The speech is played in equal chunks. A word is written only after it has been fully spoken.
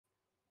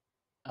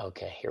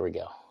Okay, here we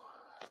go.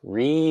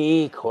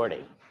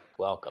 Recording.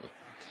 Welcome.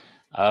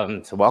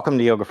 So welcome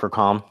to Yoga for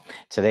Calm.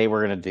 Today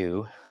we're going to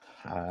do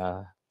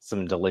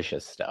some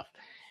delicious stuff.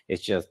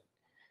 It's just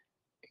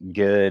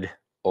good,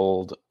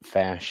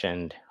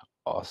 old-fashioned,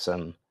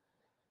 awesome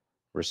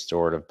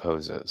restorative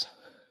poses.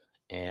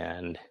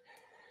 And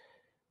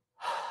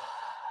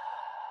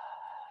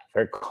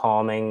very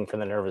calming for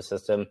the nervous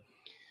system.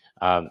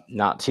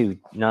 Not too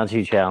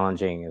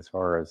challenging as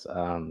far as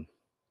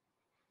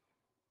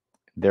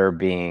there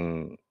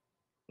being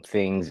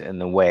things in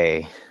the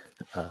way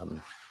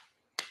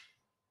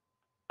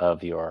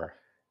of your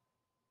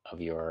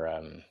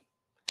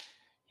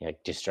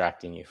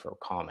distracting you from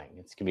calming.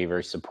 It's going to be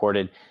very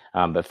supported,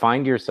 but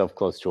find yourself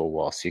close to a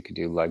wall so you can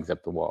do legs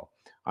up the wall.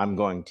 I'm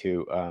going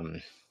to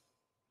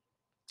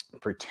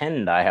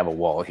pretend I have a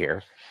wall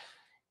here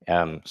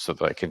so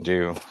that I can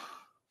do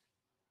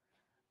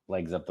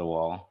legs up the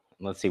wall.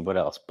 Let's see what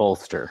else.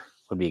 Bolster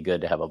would be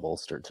good to have a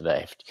bolster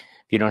today. If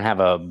you don't have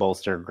a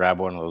bolster, grab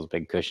one of those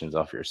big cushions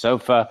off your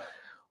sofa,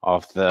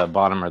 off the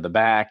bottom or the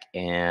back,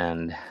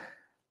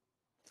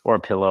 or a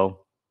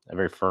pillow, a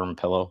very firm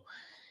pillow.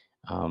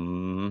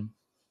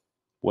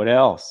 What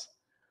else?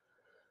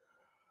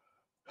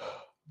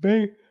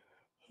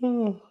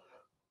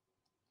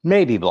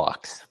 Maybe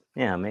blocks.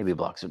 Yeah, maybe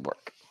blocks would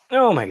work.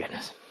 Oh my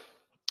goodness.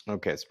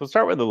 Okay, so we'll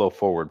start with a little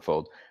forward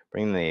fold.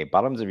 Bring the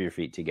bottoms of your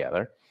feet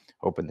together.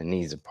 Open the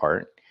knees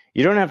apart.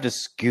 You don't have to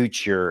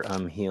scooch your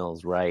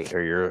heels right,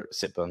 or your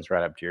sit bones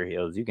right up to your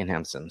heels. You can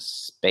have some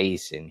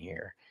space in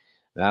here.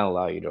 That'll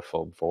allow you to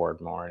fold forward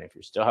more. And if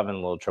you're still having a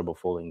little trouble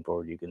folding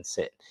forward, you can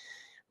sit.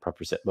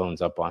 Proper sit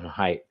bones up on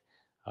height.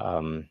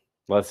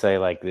 Let's say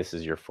like this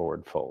is your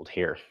forward fold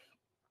here,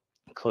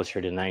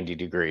 closer to 90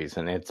 degrees.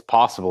 And it's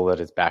possible that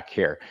it's back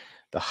here.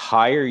 The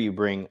higher you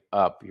bring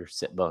up your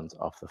sit bones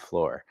off the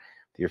floor,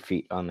 your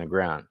feet on the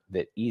ground,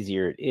 the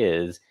easier it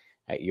is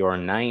at your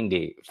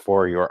 90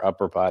 for your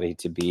upper body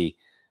to be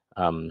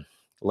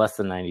less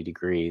than 90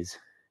 degrees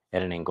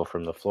at an angle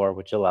from the floor,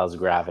 which allows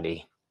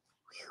gravity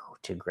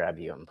to grab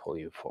you and pull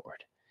you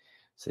forward.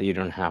 So you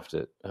don't have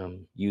to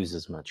use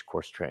as much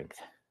core strength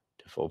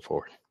to fold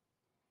forward.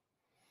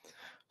 So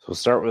we'll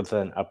start with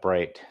an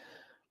upright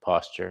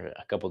posture,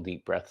 a couple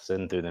deep breaths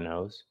in through the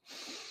nose.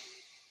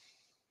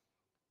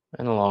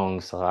 And a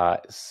long,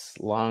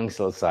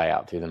 slow sigh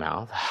out through the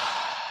mouth.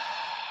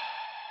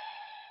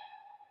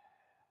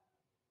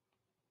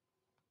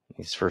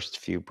 These first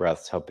few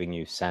breaths helping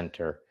you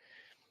center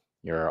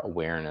your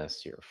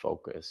awareness, your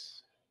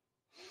focus,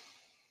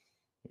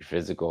 your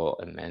physical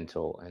and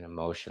mental and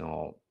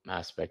emotional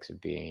aspects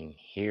of being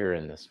here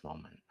in this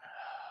moment.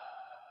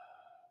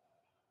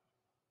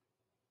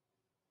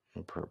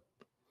 And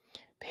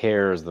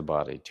prepares the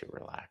body to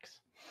relax.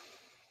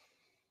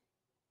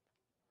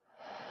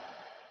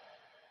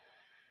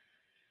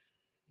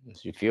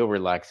 As you feel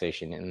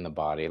relaxation in the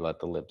body, let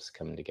the lips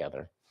come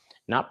together.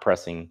 Not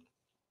pressing,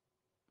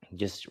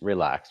 just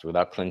relaxed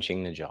without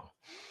clenching the jaw.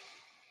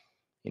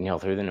 Inhale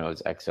through the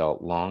nose, exhale,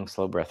 long,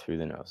 slow breath through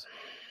the nose.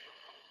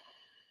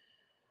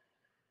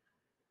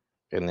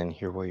 And then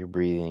here while you're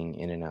breathing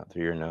in and out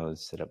through your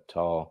nose, sit up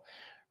tall,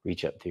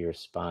 reach up through your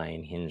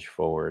spine, hinge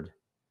forward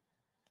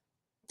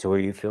to where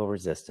you feel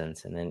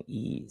resistance, and then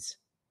ease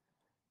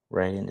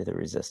right into the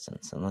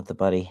resistance and let the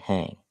body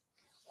hang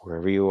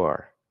wherever you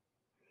are.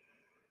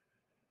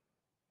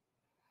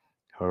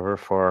 However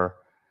far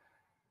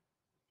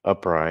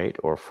upright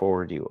or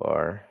forward you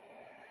are,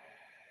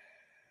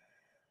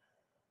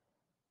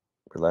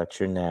 relax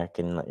your neck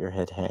and let your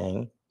head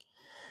hang.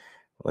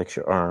 Relax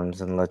your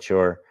arms and let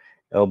your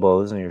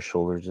elbows and your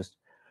shoulders just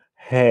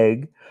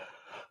hang.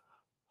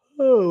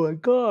 Oh my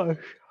gosh.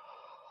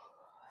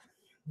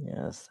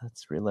 Yes,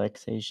 that's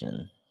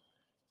relaxation.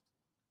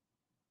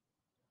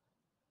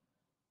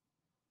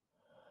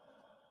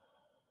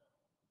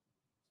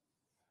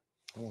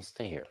 We'll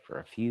stay here for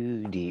a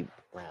few deep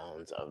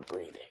rounds of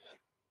breathing.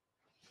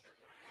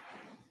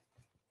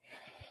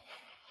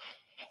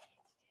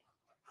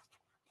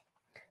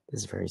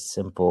 This is a very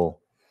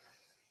simple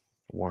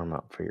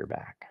warm-up for your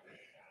back.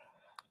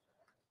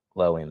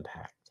 Low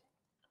impact.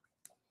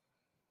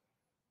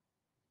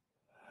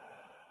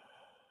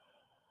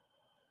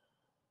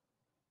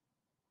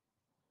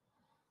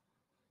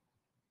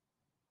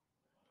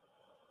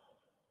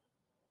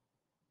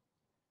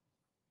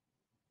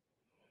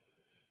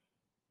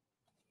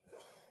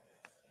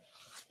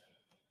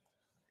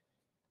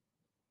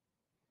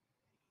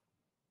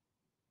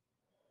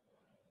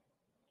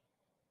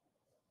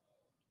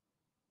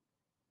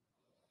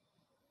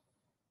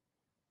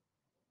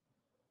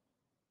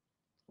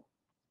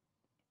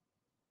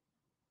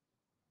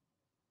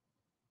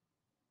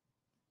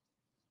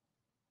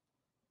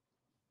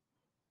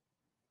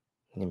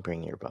 And then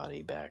bring your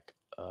body back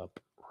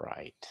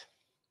upright.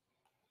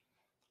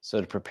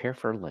 So to prepare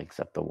for legs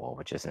up the wall,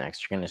 which is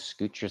next, you're going to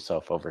scoot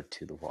yourself over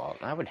to the wall.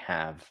 And I would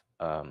have,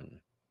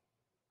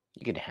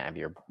 you could have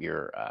your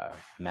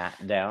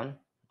mat down.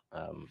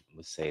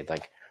 Let's say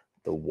like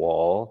the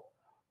wall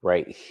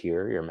right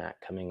here, your mat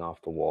coming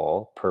off the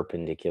wall,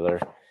 perpendicular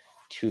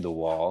to the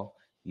wall.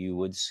 you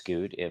would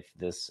scoot if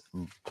this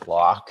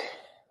block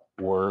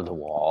were the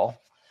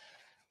wall,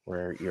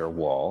 where your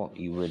wall,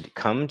 you would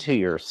come to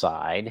your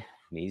side,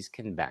 knees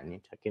can bend, you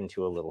tuck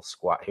into a little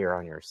squat here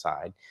on your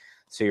side.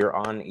 So you're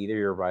on either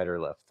your right or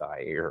left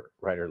thigh, your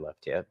right or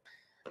left hip,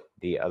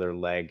 the other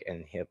leg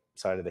and hip,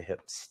 side of the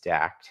hip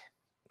stacked,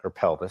 or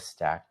pelvis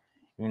stacked.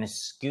 You're going to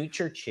scoot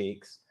your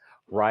cheeks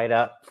right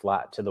up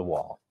flat to the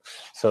wall.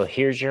 So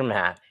here's your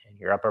mat, and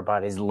your upper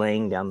body's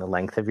laying down the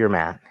length of your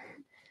mat.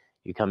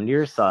 You come to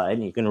your side,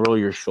 and you can roll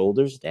your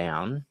shoulders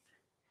down,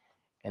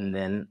 and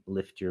then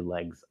lift your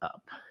legs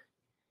up.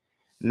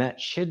 And that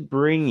should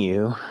bring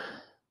you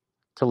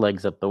to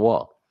legs up the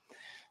wall.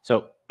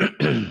 So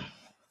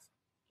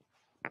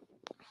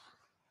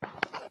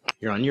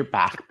you're on your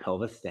back,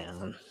 pelvis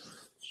down,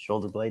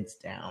 shoulder blades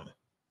down,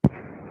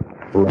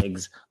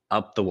 legs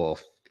up the wall,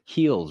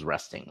 heels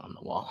resting on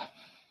the wall.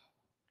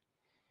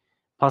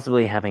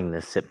 Possibly having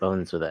the sit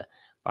bones or the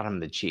bottom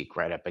of the cheek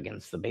right up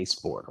against the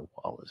baseboard or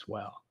wall as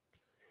well.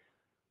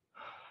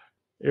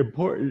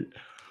 Important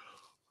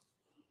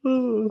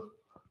to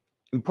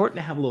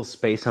have a little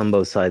space on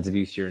both sides of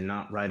you so you're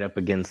not right up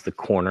against the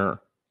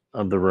corner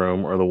of the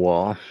room or the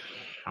wall.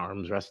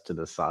 Arms rest to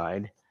the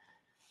side.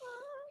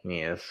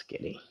 Yes,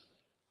 Kitty.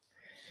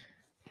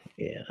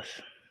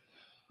 Yes.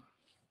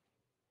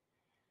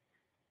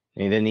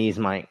 And the knees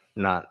might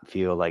not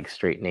feel like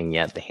straightening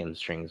yet. The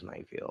hamstrings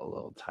might feel a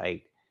little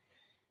tight.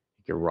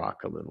 You can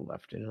rock a little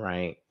left and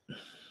right.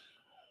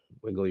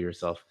 Wiggle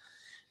yourself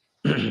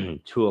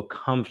to a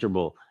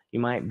comfortable. You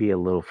might be a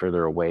little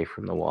further away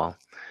from the wall.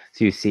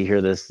 So you see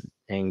here, this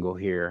angle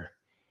here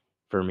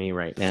for me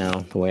right now,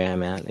 the way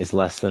I'm at, is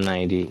less than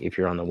 90. If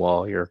you're on the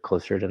wall, you're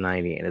closer to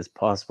 90. And it's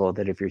possible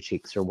that if your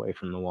cheeks are away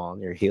from the wall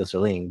and your heels are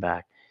leaning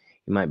back,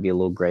 you might be a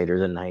little greater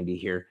than 90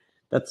 here.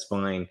 That's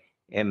fine.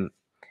 And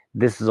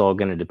this is all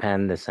going to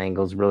depend. This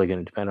angle is really going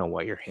to depend on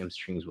what your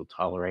hamstrings will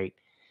tolerate.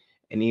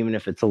 And even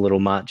if it's a little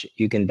much,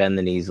 you can bend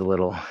the knees a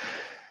little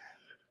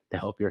to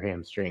help your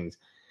hamstrings.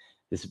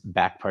 This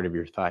back part of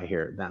your thigh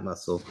here, that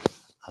muscle,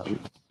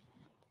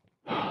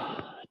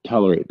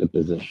 tolerate the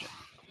position.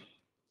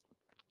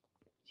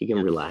 You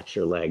can relax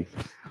your legs,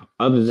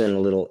 other than a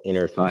little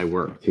inner thigh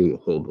work to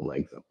hold the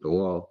legs up the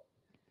wall.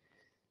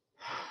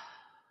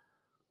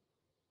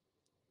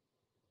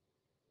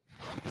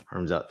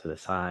 Arms out to the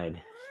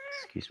side.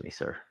 Excuse me,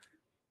 sir.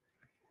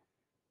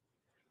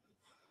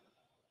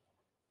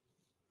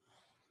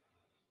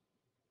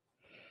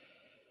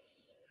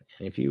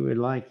 And if you would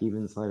like,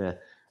 even slide a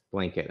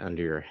blanket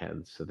under your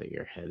head so that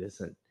your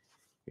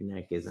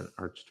neck isn't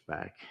arched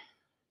back.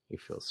 You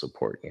feel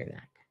support in your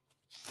neck.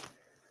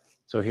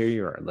 So here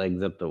you are,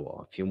 legs up the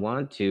wall. If you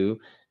want to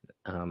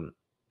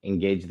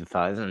engage the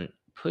thighs and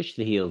push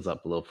the heels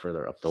up a little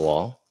further up the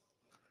wall.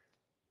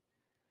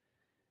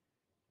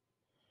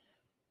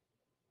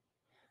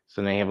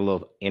 So now you have a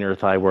little inner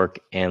thigh work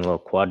and a little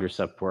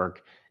quadricep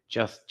work,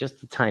 just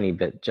a tiny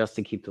bit, just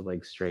to keep the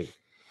legs straight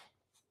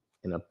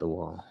and up the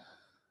wall,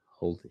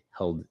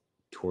 held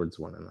towards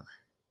one another.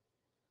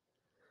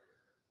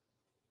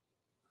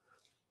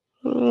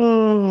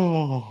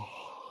 Oh.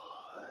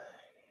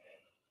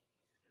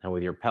 Now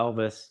with your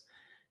pelvis,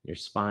 your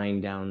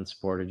spine down,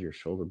 supported, your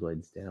shoulder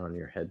blades down,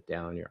 your head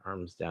down, your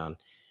arms down,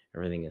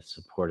 everything is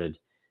supported.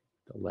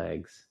 The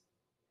legs,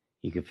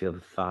 you can feel the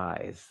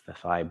thighs, the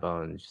thigh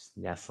bones just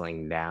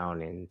nestling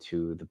down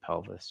into the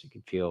pelvis. You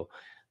can feel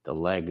the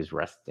legs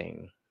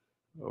resting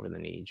over the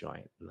knee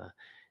joint and the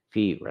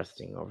feet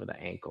resting over the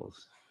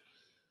ankles.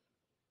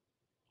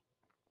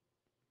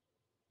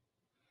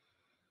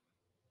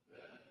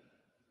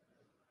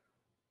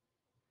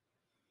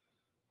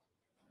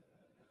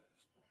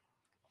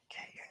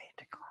 Okay, you need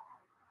to calm.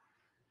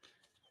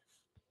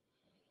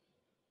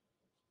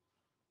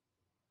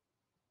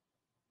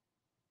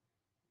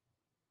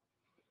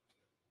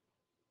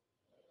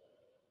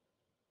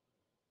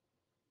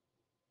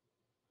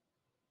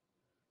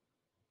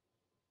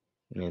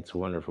 And it's a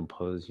wonderful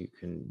pose. You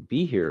can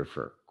be here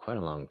for quite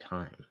a long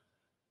time.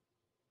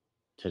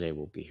 Today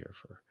we'll be here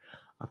for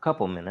a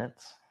couple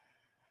minutes.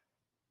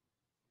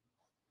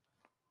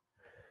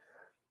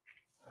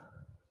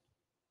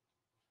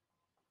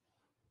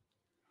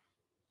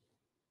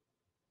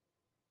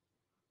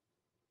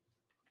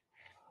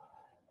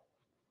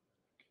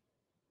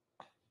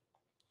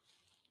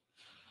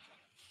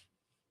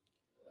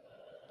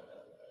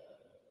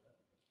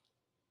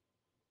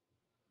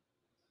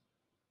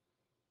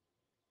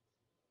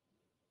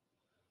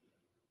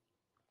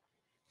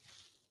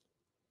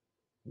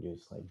 Do a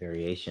slight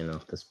variation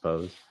of this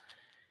pose.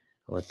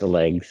 Let the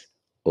legs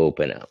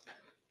open up.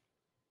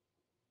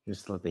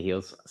 Just let the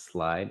heels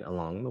slide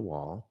along the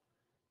wall.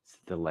 So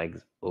the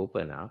legs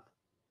open up.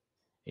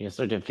 And you'll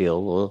start to feel a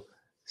little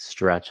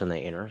stretch on the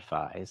inner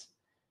thighs.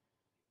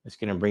 It's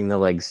going to bring the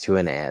legs to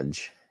an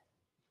edge.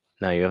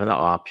 Now you have the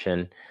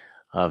option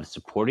of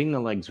supporting the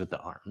legs with the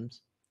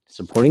arms,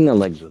 supporting the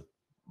legs with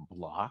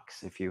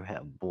blocks. If you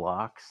have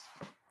blocks,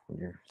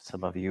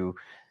 some of you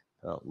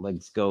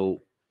legs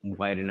go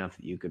wide enough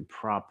that you could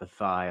prop the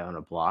thigh on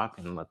a block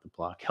and let the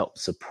block help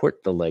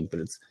support the leg, but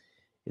it's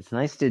It's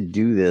nice to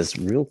do this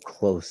real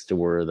close to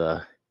where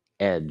the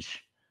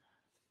edge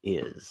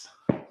is,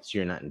 so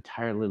you're not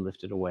entirely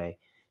lifted away.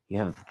 You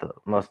have the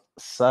most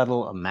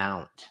subtle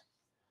amount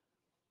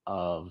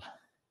of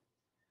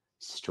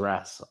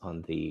stress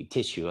on the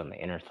tissue on the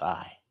inner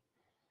thigh.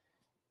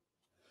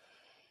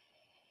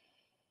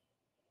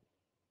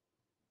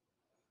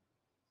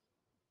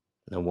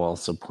 The wall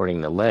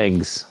supporting the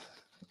legs,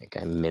 like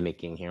I'm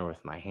mimicking here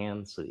with my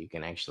hands, so that you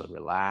can actually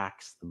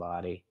relax the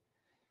body.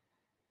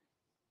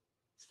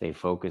 Stay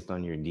focused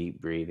on your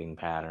deep breathing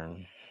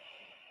pattern.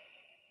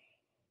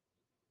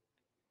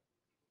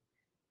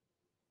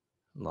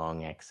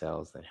 Long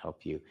exhales that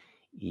help you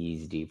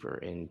ease deeper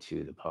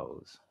into the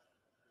pose,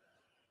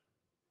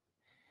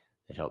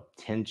 that help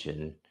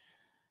tension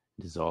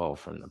dissolve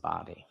from the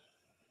body,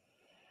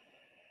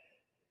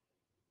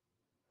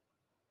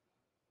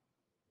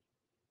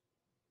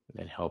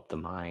 that help the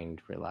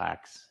mind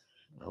relax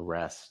or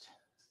rest,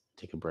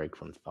 take a break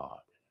from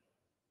thought.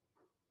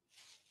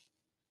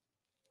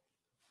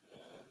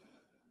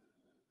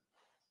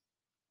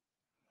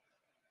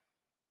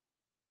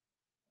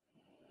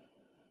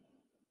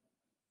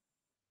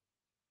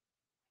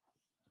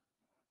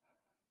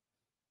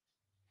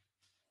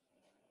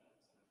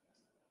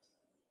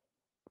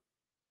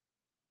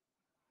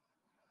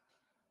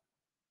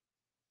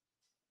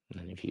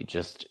 And if you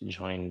just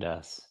joined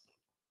us,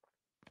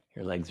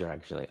 your legs are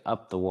actually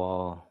up the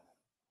wall,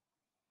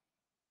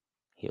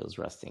 heels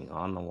resting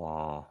on the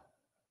wall.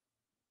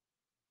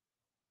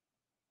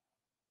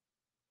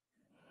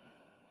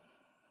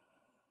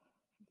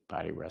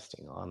 Body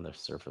resting on the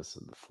surface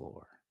of the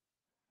floor.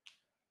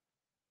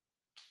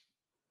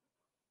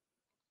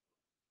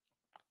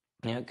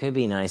 Now, it could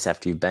be nice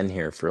after you've been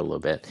here for a little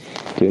bit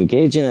to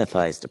engage in the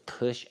thighs, to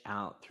push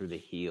out through the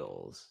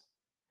heels,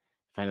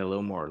 find a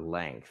little more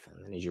length.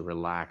 And then as you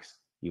relax,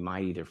 you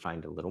might either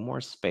find a little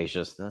more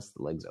spaciousness,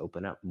 the legs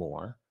open up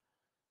more,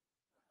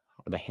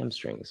 or the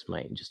hamstrings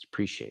might just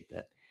appreciate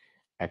that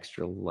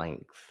extra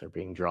length they're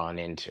being drawn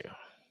into.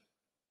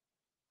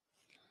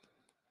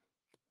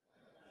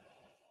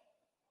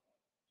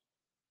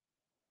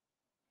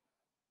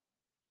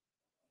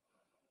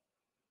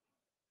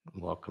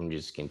 Welcome.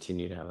 Just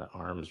continue to have the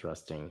arms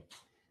resting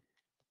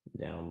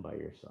down by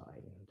your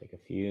side. Take a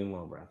few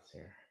more breaths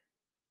here.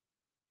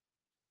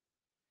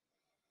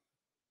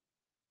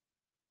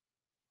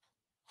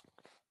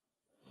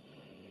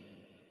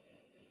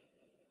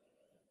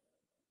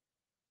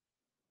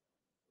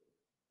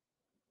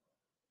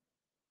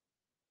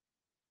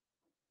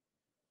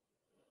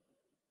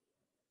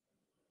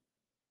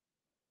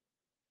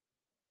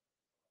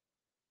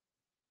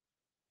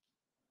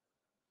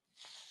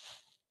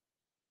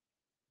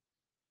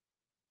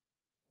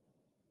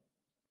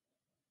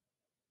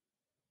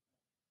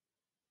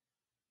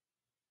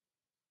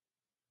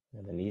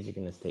 Now the knees are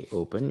going to stay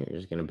open. You're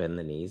just going to bend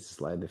the knees,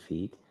 slide the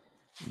feet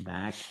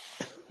back,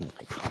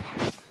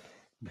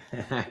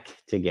 back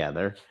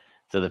together.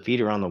 So the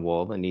feet are on the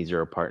wall, the knees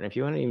are apart. And if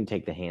you want to even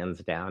take the hands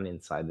down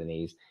inside the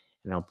knees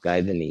and help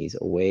guide the knees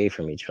away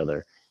from each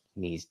other,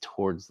 knees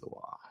towards the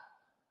wall.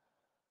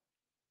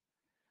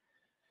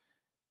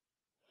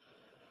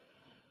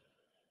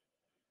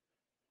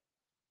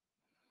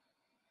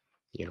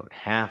 You don't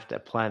have to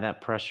apply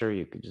that pressure.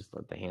 You could just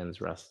let the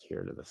hands rest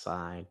here to the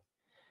side.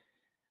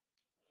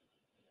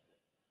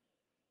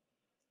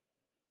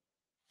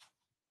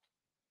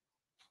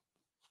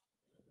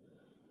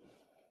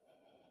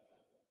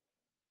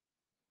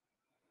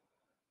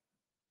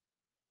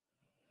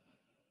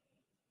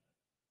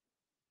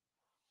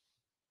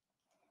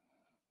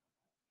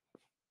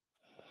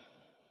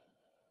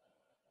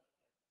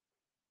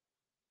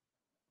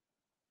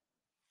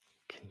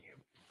 Can you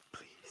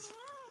please?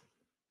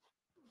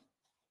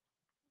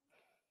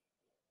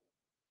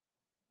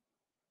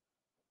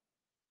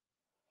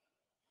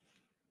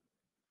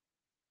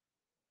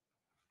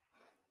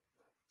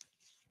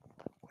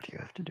 What do you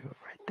have to do it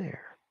right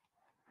there?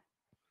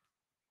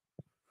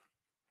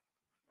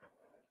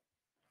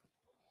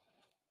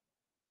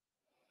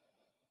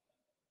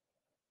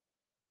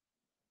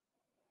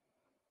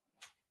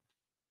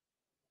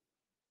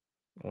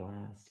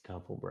 Last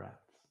couple breaths.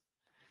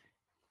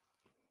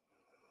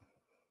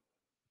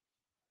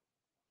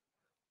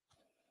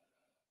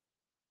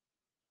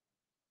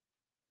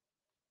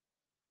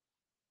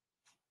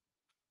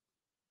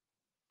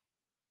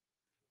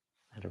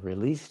 At a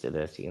release to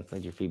this, you can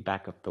slide your feet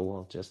back up the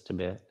wall just a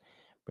bit.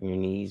 Bring your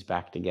knees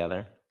back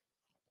together.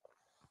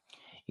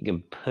 You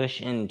can push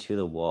into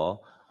the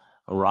wall,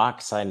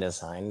 rock side to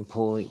side, and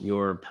pull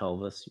your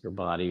pelvis, your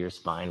body, your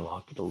spine,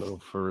 walk it a little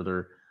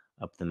further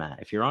up the mat.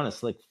 If you're on a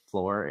slick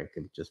floor, it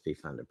could just be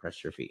fun to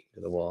press your feet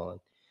to the wall and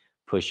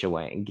push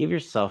away. And give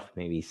yourself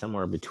maybe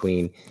somewhere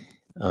between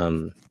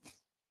around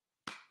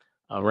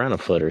a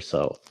foot or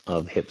so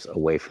of hips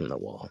away from the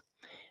wall.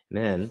 And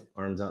then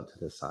arms out to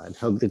the side,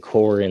 hug the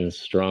core in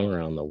strong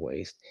around the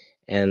waist,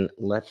 and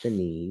let the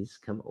knees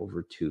come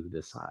over to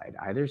the side.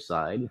 Either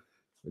side,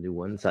 we'll do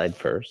one side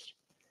first.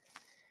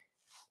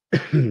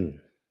 If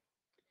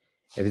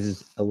this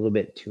is a little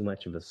bit too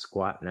much of a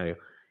squat, now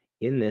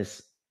in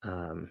this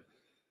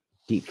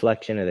deep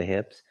flexion of the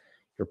hips,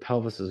 your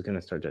pelvis is going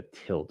to start to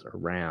tilt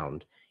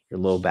around. Your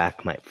low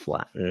back might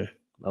flatten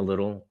a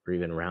little or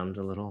even round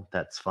a little.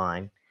 That's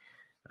fine.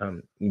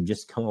 You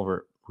just come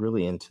over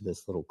really into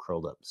this little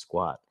curled up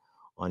squat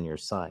on your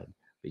side,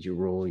 but you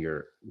roll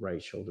your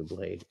right shoulder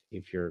blade.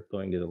 If you're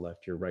going to the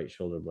left, your right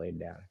shoulder blade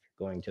down. If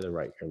you're going to the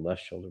right, your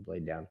left shoulder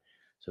blade down.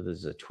 So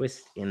there's a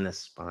twist in the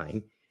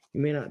spine.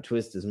 You may not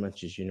twist as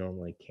much as you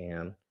normally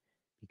can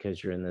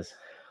because you're in this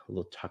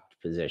little tucked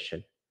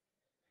position.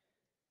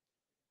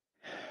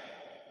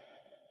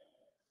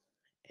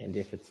 And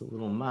if it's a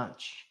little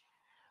much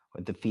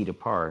with the feet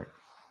apart,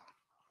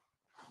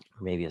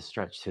 or maybe a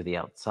stretch to the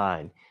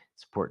outside,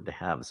 it's important to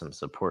have some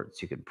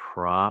supports. You could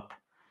prop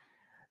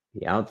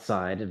the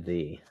outside of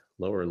the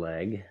lower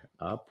leg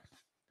up,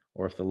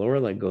 or if the lower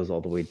leg goes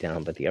all the way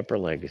down, but the upper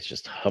leg is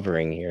just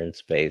hovering here in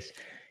space,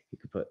 you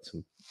could put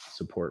some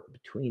support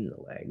between the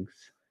legs.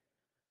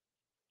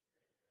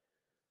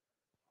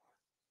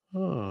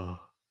 Oh.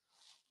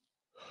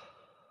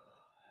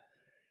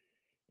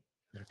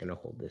 Not going to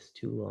hold this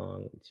too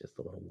long. It's just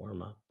a little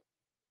warm up.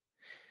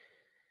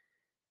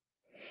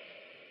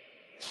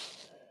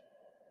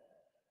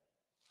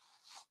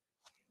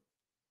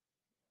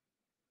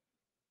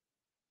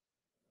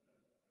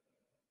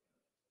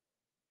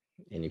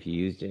 And if you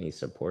used any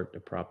support to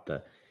prop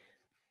the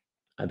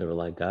other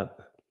leg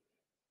up,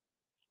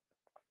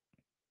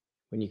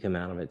 when you come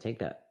out of it, take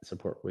that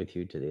support with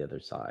you to the other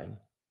side.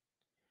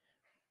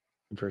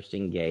 First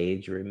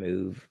engage,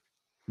 remove,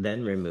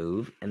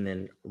 and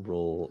then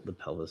roll the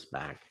pelvis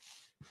back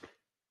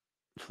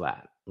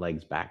flat,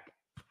 legs back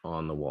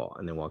on the wall,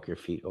 and then walk your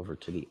feet over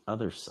to the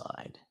other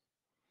side.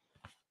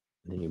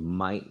 Then you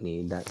might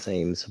need that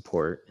same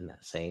support in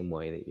that same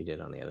way that you did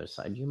on the other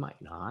side. You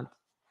might not.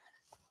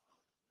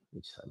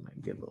 Each side might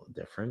be a little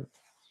different.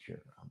 Your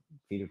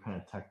feet are kind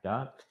of tucked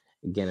up.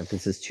 Again, if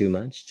this is too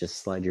much,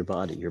 just slide your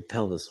body, your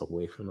pelvis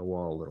away from the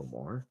wall a little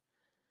more.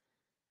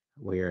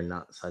 We are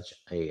not such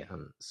a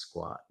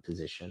squat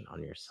position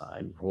on your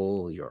side.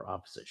 Roll your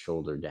opposite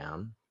shoulder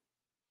down,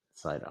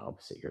 side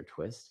opposite your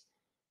twist,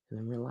 and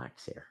then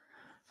relax here.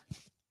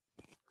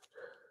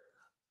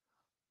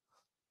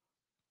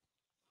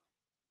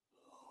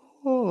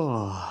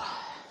 Oh.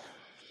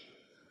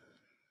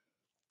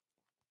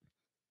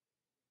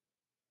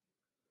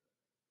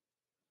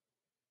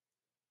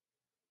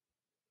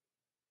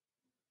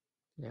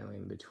 Now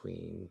in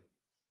between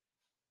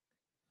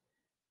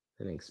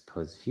the next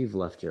pose, if you've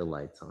left your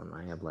lights on,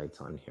 I have lights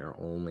on here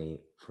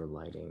only for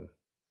lighting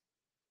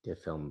to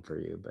film for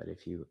you, but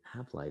if you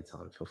have lights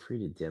on, feel free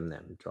to dim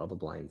them, draw the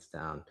blinds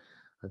down,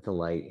 let the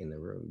light in the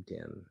room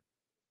dim.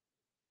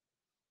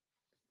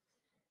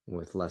 And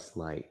with less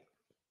light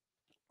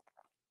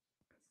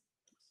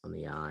on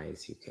the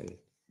eyes, you can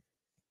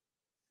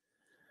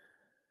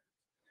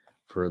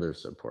further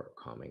support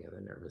calming of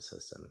the nervous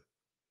system,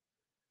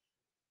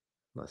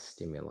 less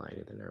stimuli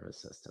to the nervous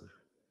system.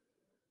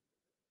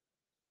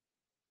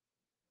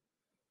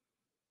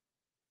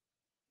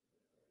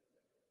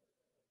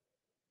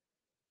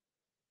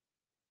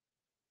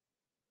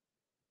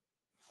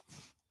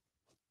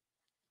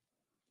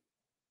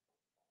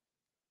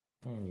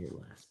 And your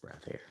last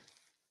breath here.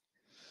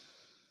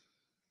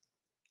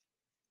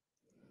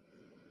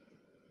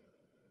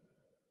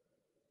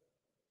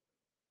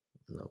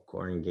 No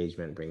core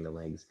engagement, bring the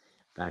legs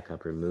back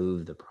up,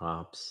 remove the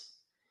props.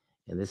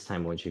 And this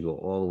time, I want you to go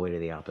all the way to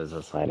the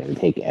opposite side and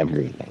take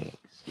everything.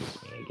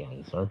 Excuse me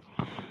again, sir.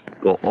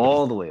 Go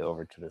all the way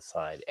over to the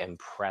side and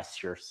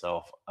press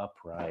yourself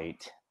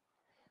upright.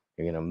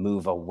 You're going to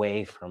move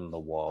away from the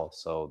wall.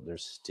 So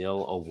there's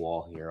still a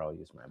wall here. I'll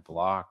use my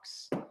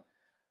blocks.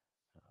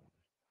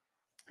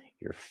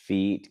 Your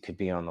feet could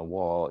be on the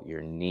wall,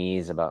 your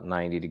knees about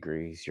 90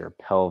 degrees, your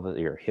pelvis,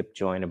 your hip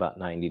joint about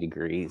 90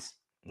 degrees.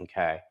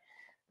 Okay.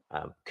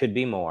 Could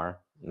be more.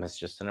 That's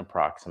just an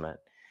approximate.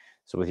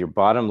 So with your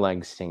bottom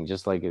leg staying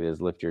just like it is,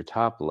 lift your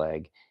top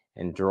leg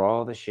and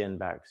draw the shin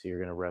back. So you're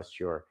going to rest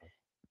your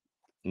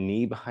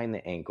knee behind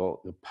the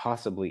ankle,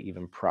 possibly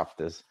even prop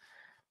this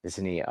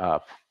knee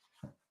up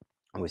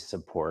with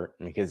support,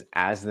 because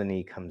as the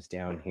knee comes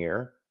down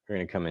here, you're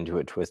going to come into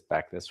a twist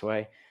back this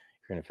way.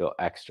 You're going to feel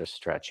extra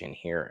stretch in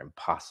here and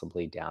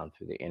possibly down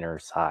through the inner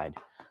side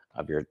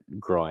of your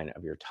groin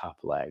of your top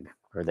leg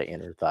or the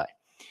inner thigh.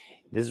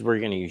 This is where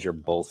you're going to use your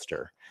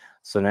bolster.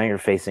 So now you're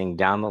facing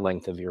down the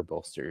length of your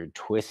bolster. You're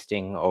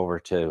twisting over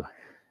to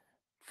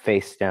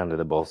face down to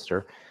the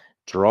bolster.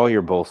 Draw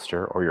your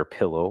bolster or your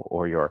pillow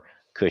or your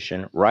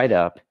cushion right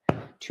up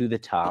to the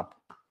top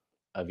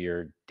of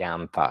your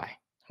down thigh.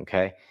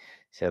 Okay?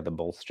 So the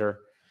bolster,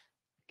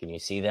 can you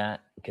see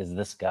that? Because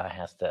this guy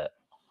has to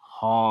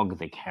hog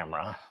the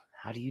camera.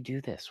 How do you do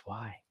this?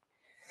 Why?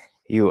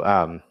 You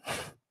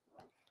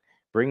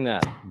bring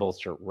that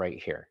bolster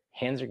right here.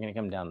 Hands are going to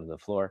come down to the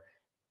floor.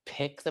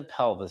 Pick the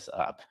pelvis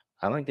up.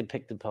 I like to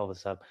pick the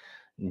pelvis up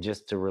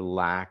just to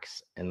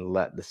relax and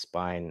let the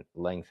spine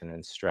lengthen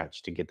and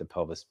stretch to get the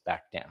pelvis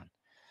back down.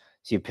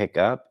 So you pick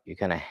up, you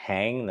kind of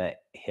hang the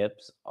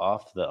hips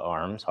off the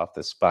arms, off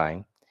the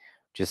spine.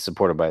 just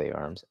supported by the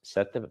arms.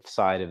 Set the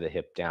side of the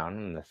hip down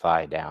and the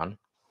thigh down.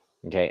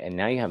 Okay, and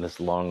now you have this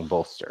long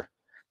bolster.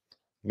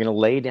 You're going to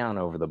lay down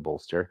over the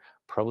bolster,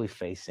 probably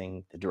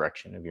facing the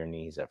direction of your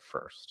knees at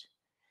first.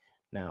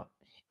 Now,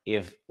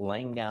 if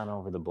laying down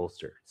over the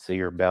bolster, so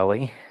your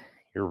belly,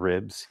 your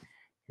ribs,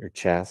 your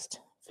chest,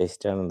 face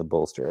down in the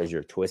bolster as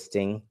you're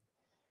twisting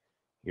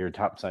your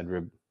top side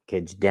rib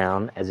cage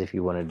down as if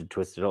you wanted to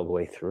twist it all the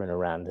way through and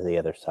around to the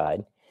other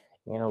side.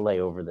 You're going to lay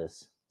over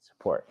this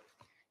support.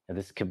 Now,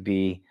 this could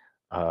be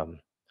a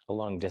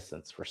long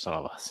distance for some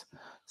of us.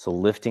 So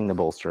lifting the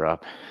bolster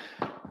up,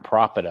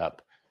 prop it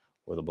up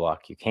with a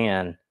block you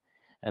can,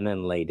 and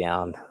then lay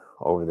down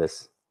over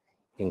this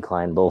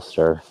inclined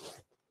bolster.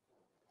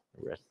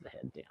 Rest the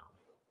head down.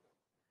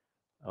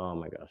 Oh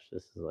my gosh,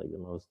 this is like the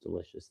most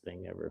delicious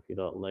thing ever. If you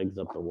thought legs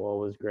up the wall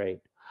was great.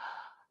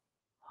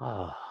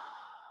 So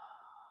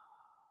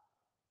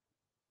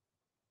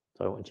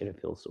I want you to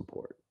feel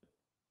support.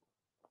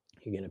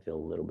 You're going to feel a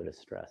little bit of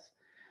stress.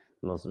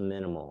 The most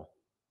minimal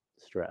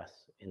stress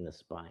in the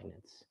spine.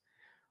 It's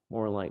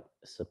more like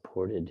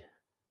supported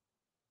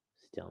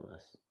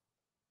stillness.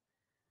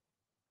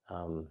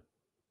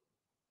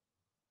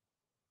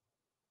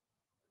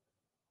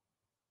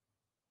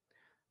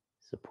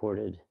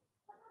 Supported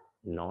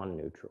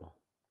non-neutral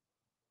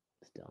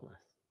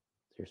stillness.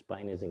 So your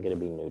spine isn't going to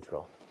be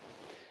neutral.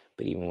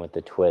 But even with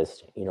the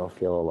twist, you don't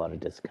feel a lot of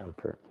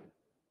discomfort.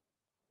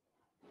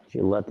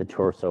 You let the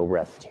torso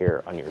rest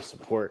here on your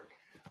support,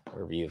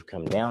 wherever you've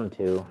come down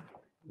to.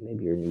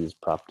 Maybe your knees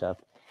propped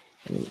up.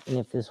 And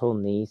if this whole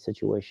knee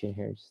situation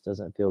here just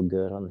doesn't feel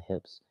good on the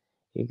hips,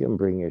 you can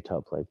bring your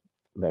top leg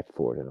back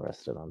forward and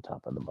rest it on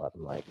top of the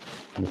bottom leg.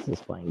 This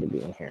is fine to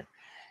be in here.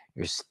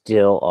 You're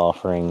still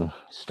offering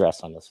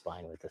stress on the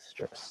spine with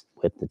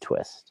the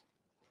twist.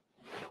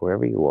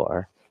 Wherever you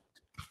are,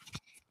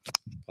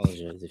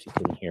 apologize if you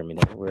couldn't hear me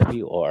there. Wherever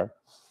you are,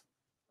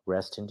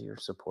 rest into your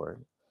support.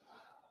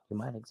 You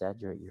might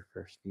exaggerate your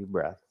first few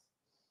breaths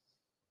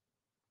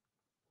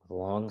with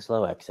long,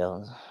 slow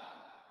exhales.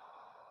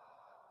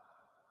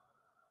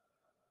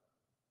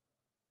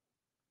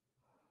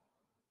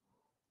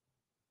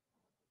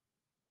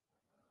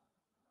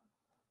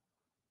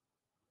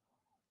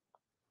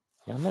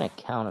 Now I'm going to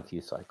count a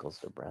few cycles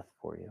of breath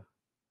for you.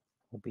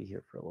 We'll be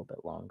here for a little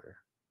bit longer.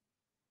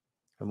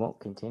 I won't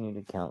continue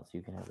to count so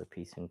you can have the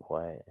peace and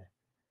quiet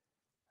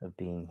of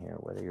being here,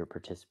 whether you're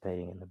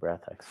participating in the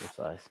breath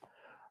exercise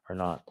or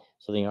not.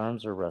 So the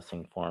arms are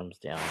resting, forearms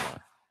down,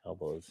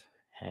 elbows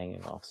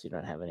hanging off so you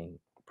don't have any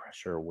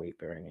pressure or weight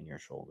bearing in your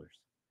shoulders.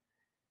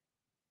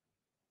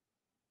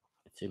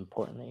 It's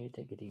important that you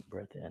take a deep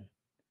breath in.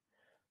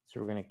 So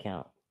we're going to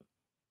count.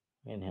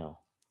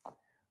 Inhale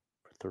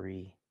for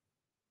 3,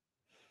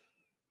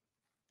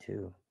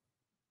 2,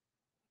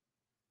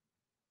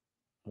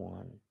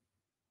 1.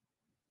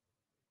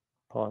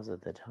 Pause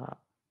at the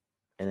top.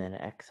 And then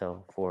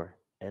exhale for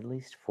at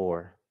least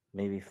 4,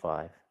 maybe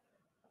 5.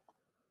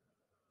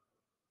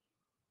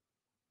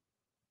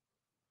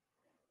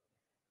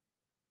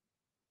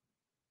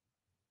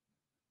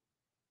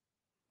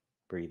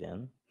 Breathe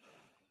in.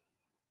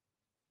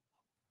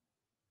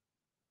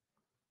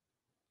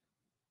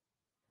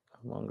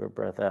 A longer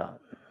breath out.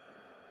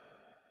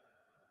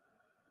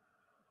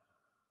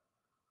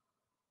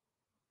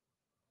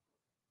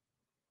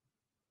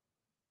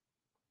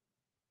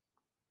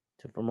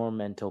 So for more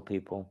mental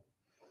people,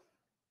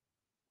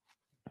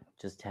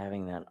 just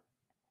having that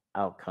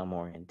outcome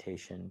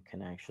orientation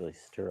can actually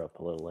stir up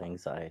a little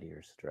anxiety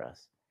or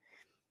stress.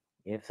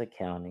 If the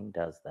counting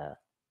does that,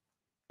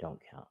 don't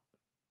count.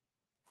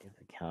 If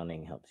the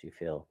counting helps you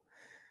feel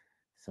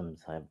some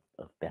type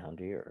of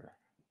boundary or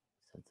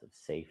sense of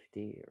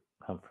safety or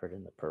comfort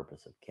in the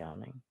purpose of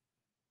counting,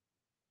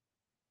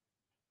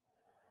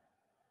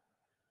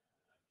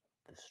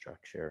 the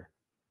structure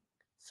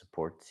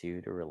supports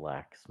you to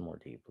relax more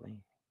deeply,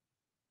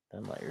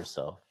 then let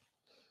yourself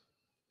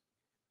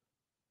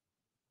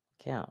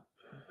count.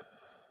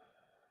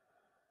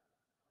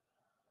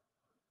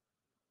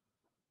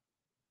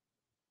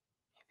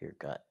 If your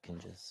gut can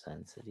just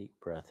sense a deep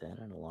breath in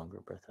and a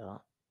longer breath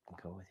out,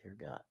 go with your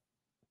gut.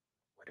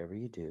 Whatever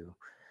you do,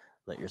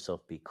 let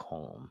yourself be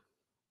calm.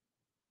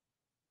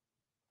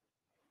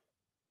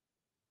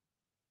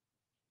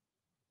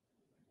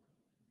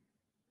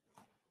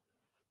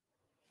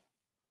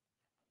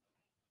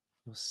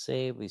 We'll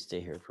say we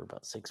stay here for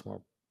about 6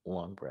 more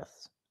long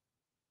breaths.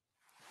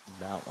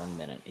 About 1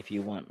 minute. If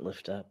you want,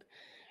 lift up,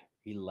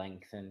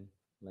 lengthen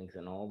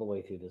all the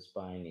way through the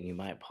spine, and you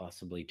might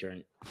possibly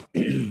turn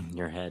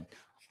your head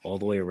all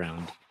the way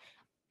around.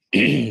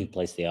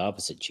 Place the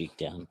opposite cheek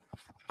down.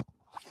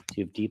 So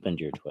you've deepened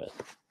your twist.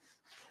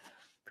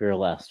 For your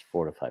last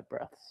 4 to 5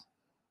 breaths.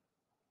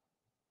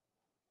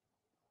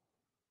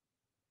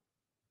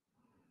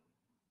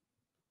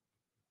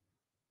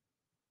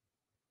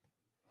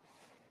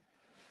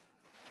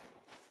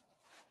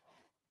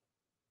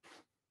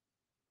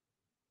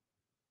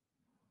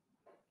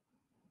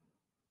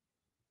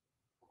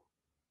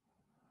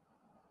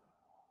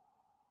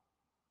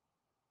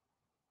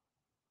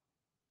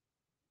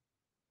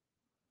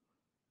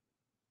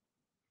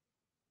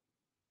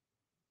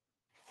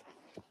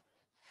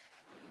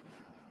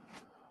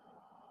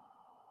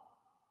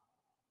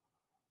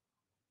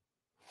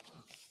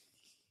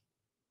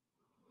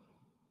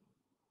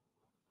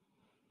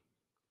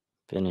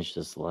 Finish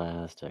this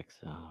last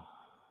exhale.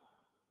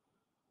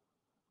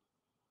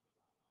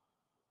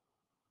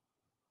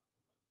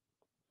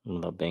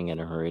 Without being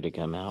in a hurry to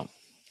come out,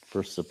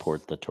 first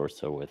support the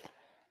torso with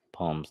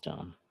palms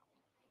down.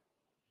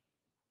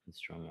 And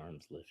strong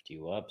arms lift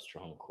you up.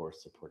 Strong core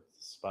supports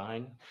the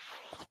spine.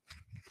 And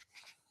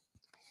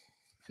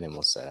then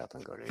we'll set up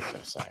and go to the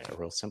other side. A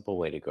real simple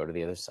way to go to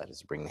the other side is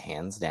to bring the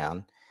hands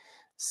down,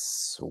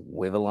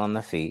 swivel on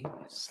the feet,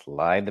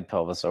 slide the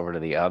pelvis over to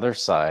the other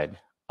side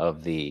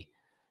of the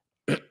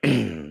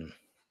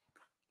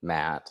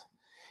mat,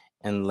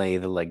 and lay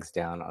the legs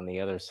down on the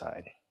other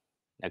side.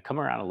 Now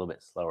come around a little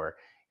bit slower.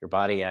 Your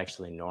body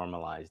actually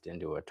normalized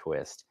into a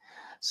twist.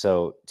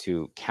 So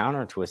to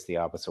counter twist the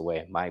opposite way,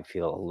 it might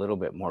feel a little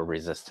bit more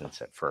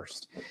resistance at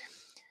first.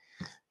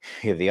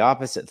 You have the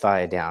opposite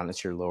thigh down.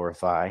 It's your lower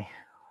thigh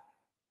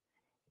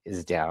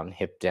is down,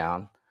 hip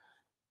down.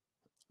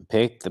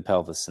 Pick the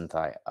pelvis and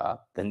thigh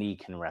up. The knee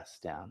can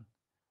rest down.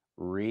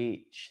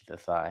 Reach the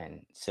thigh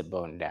and sit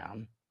bone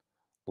down.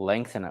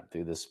 Lengthen up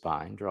through the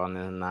spine. Draw in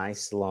a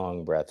nice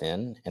long breath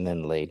in and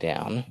then lay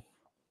down.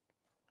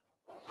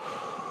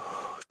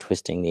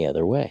 Twisting the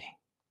other way.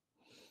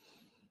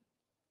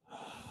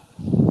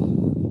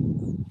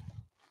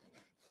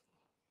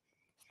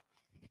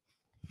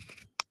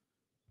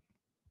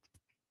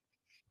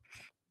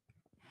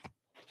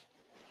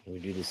 We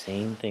do the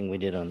same thing we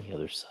did on the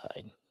other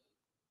side.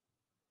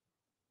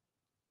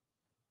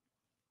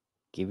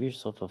 Give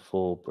yourself a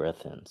full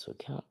breath in, so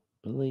count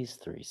at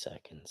least 3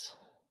 seconds.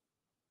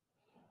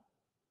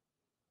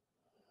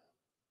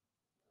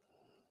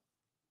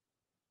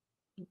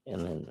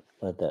 And then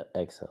let that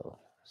exhale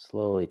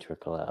slowly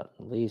trickle out,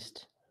 at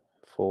least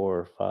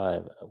 4,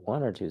 5,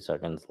 1 or 2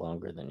 seconds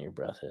longer than your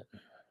breath in.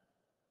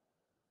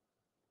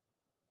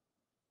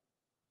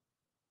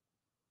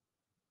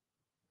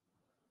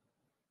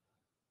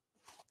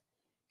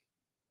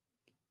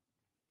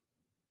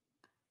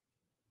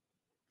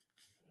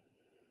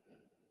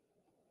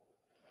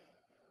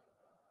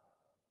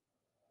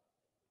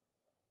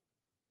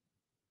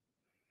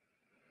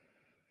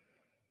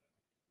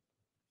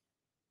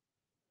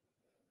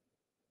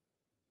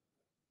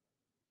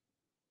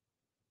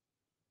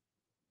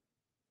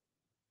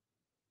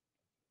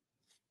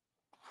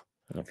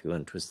 And if you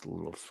want to twist a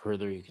little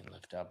further, you can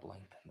lift up,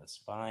 lengthen the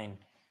spine,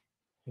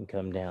 and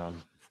come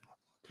down,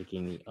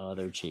 taking the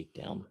other cheek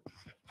down.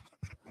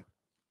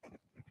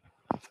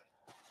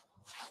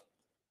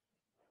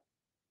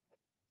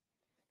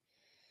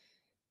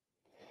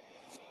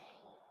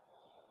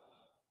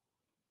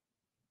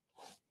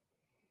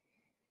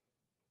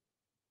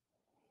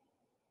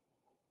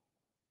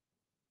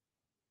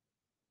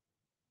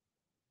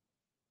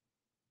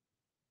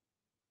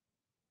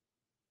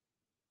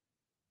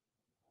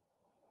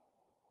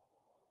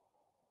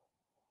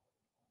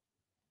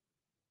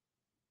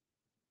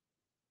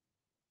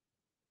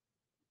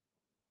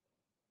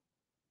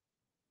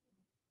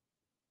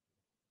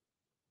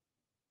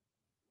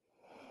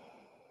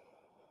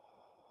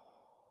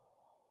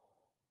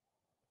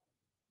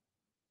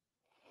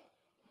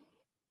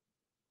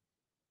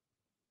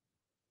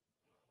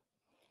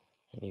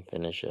 And you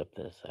finish up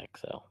this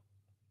exhale.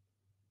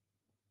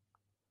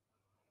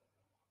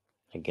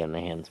 Again, the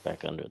hands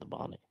back under the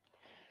body.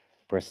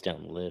 Press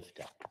down, lift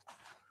up.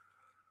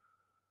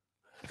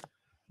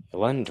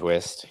 One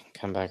twist,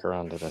 come back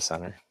around to the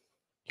center.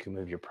 You can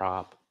move your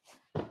prop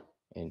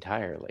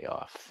entirely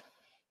off.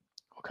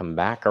 We'll come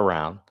back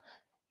around,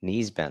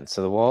 knees bent.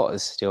 So the wall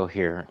is still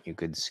here. You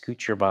could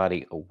scoot your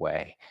body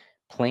away.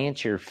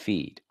 Plant your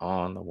feet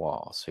on the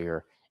wall so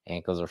your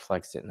ankles are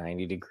flexed at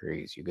 90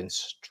 degrees. You can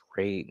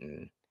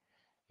straighten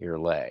your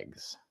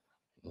legs.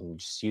 And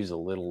just use a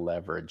little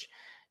leverage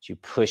as you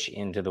push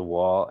into the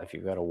wall. If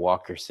you've got to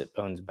walk your sit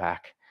bones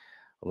back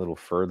a little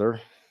further,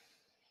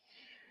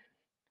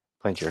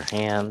 plant your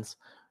hands.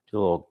 Do a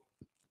little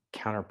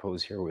counter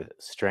pose here with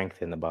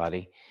strength in the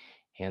body.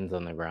 Hands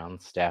on the ground,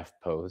 staff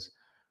pose.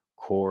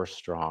 Core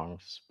strong,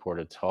 support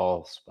a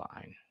tall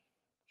spine.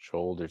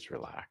 Shoulders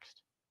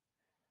relaxed.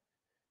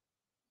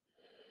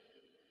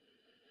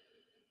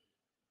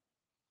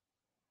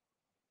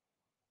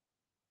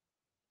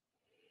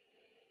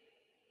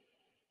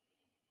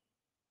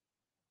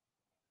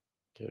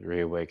 Good.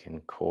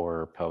 Reawaken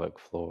core, pelvic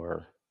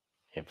floor,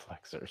 hip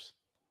flexors,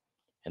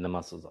 and the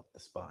muscles up the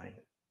spine.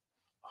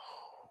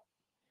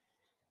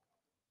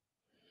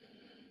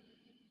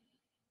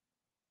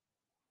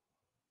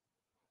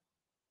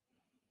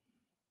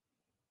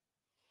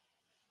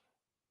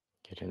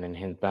 Good. And then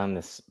hands down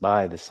this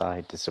by the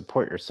side to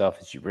support yourself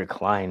as you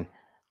recline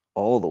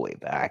all the way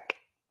back.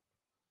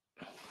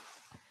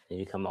 And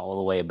you come all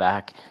the way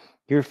back.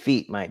 Your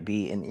feet might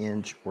be an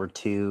inch or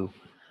two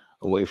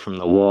away from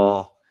the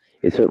wall.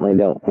 You certainly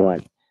don't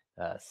want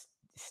a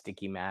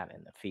sticky mat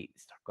and the feet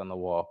stuck on the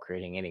wall,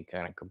 creating any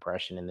kind of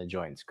compression in the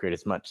joints. Create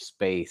as much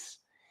space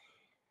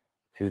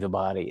through the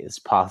body as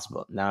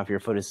possible. Now, if your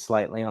foot is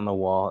slightly on the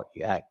wall,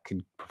 that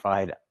could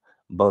provide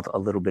both a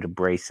little bit of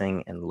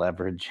bracing and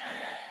leverage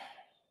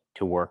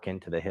to work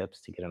into the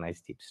hips to get a nice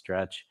deep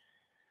stretch.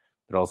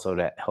 but also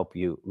to help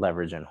you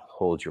leverage and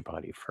hold your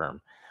body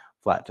firm,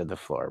 flat to the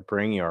floor.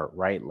 Bring your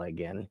right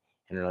leg in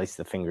and release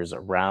the fingers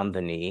around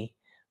the knee.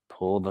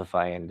 Pull the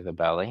thigh into the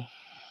belly.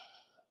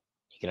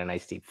 You get a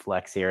nice deep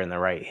flex here in the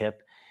right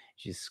hip.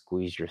 Just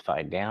squeeze your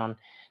thigh down.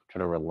 Try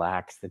to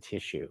relax the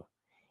tissue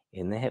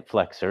in the hip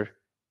flexor,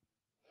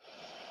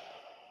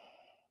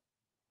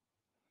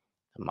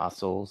 the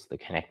muscles, the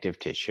connective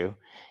tissue.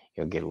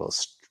 You'll get a little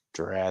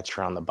stretch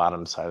around the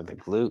bottom side of the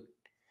glute,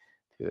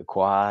 through the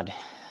quad.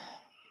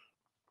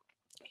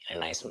 A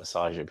nice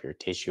massage of your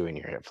tissue in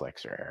your hip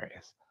flexor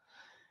areas.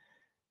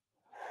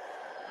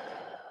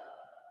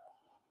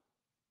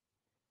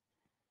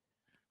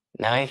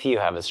 Now, if you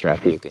have a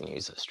strap, you can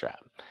use a strap.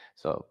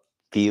 So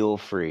feel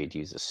free to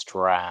use a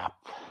strap,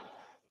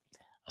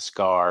 a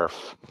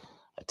scarf,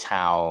 a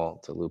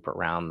towel to loop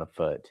around the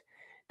foot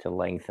to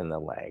lengthen the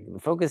leg. The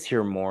focus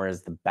here more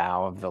is the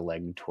bow of the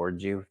leg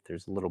towards you. If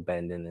there's a little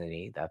bend in the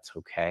knee, that's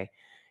okay.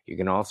 You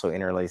can also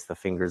interlace the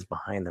fingers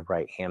behind the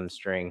right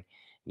hamstring.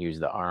 Use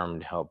the arm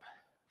to help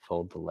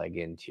fold the leg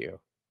into you.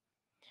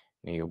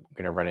 And you're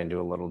going to run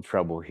into a little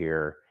trouble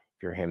here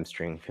if your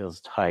hamstring feels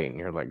tight and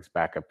your leg's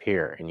back up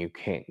here and you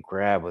can't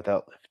grab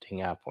without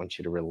lifting up. I want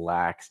you to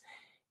relax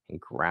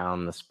and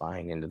ground the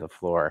spine into the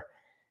floor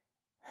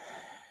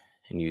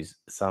and use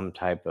some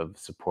type of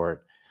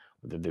support,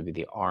 whether it be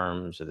the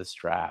arms or the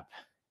strap,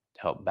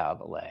 to help bow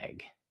the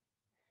leg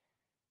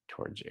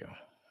towards you.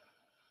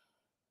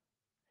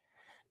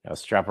 Now,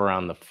 strap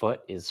around the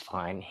foot is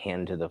fine.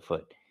 Hand to the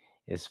foot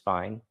is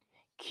fine.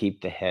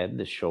 Keep the head,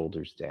 the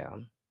shoulders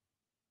down.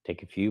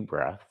 Take a few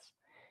breaths.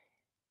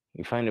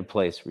 You find a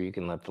place where you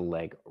can let the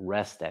leg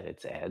rest at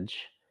its edge,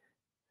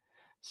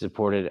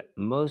 supported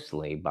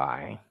mostly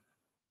by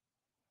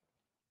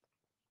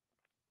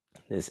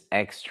this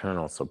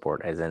external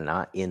support, as in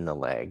not in the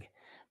leg,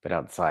 but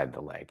outside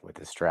the leg, with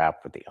the strap,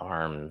 with the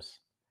arms.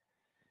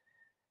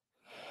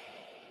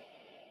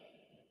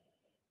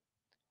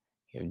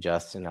 You have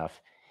just enough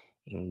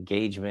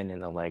engagement in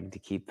the leg to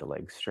keep the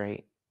leg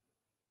straight.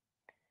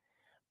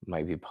 It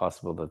might be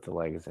possible that the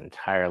leg is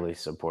entirely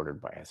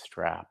supported by a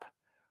strap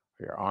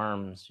or your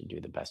arms. You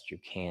do the best you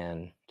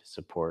can to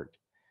support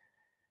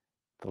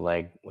the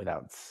leg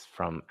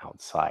from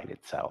outside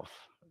itself,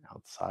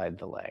 outside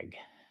the leg,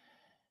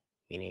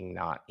 meaning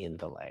not in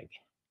the leg.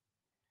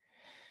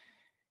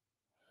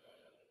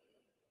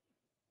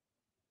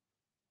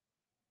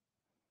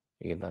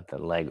 You can let the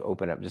leg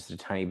open up just a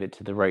tiny bit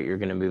to the right. You're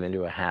going to move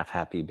into a half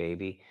happy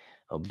baby.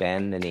 So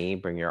bend the knee,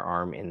 bring your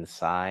arm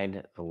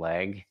inside the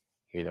leg,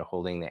 either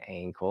holding the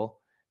ankle,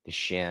 the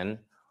shin,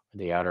 or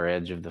the outer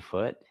edge of the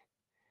foot.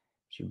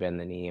 As you bend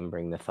the knee and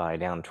bring the thigh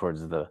down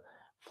towards the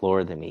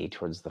floor, the knee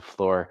towards the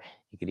floor.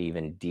 You get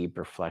even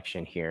deeper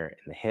flexion here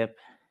in the hip.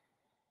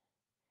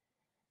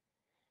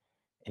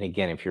 And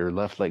again, if your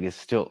left leg is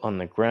still on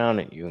the ground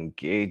and you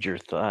engage your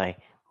thigh,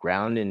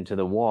 ground into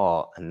the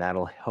wall, and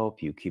that'll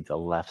help you keep the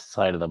left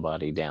side of the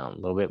body down. A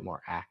little bit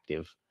more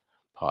active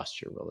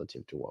posture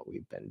relative to what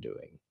we've been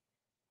doing.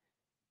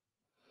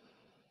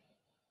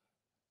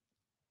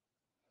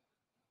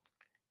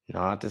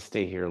 Not to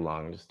stay here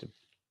long, just to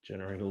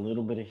generate a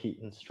little bit of heat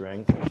and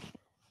strength.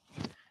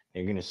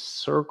 You're going to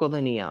circle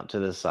the knee out to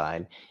the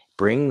side,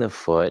 bring the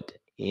foot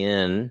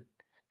in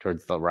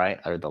towards the right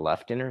or the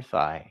left inner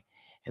thigh,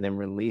 and then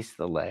release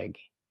the leg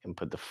and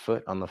put the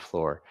foot on the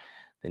floor.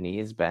 The knee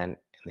is bent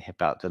and the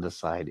hip out to the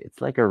side. It's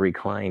like a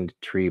reclined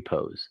tree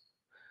pose.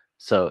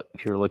 So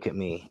if you look at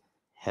me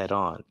head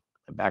on,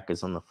 my back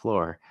is on the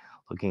floor,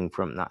 looking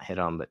from not head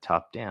on, but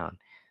top down.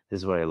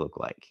 This is what I look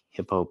like.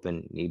 Hip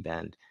open, knee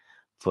bend,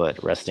 foot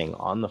resting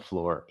on the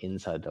floor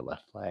inside the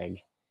left leg.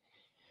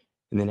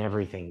 And then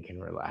everything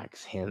can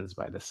relax, hands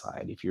by the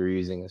side. If you're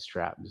using a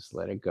strap, just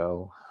let it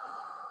go.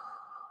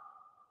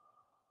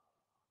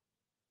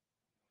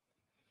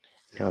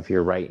 Now, if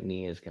your right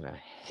knee is kind of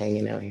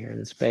hanging out here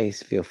in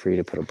space, feel free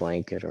to put a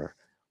blanket or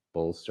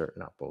bolster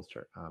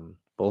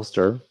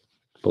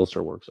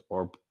works,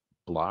 or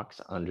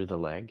blocks under the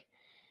leg.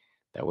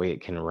 That way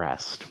it can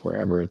rest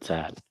wherever it's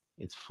at.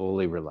 It's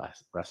fully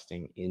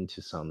resting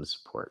into some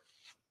support.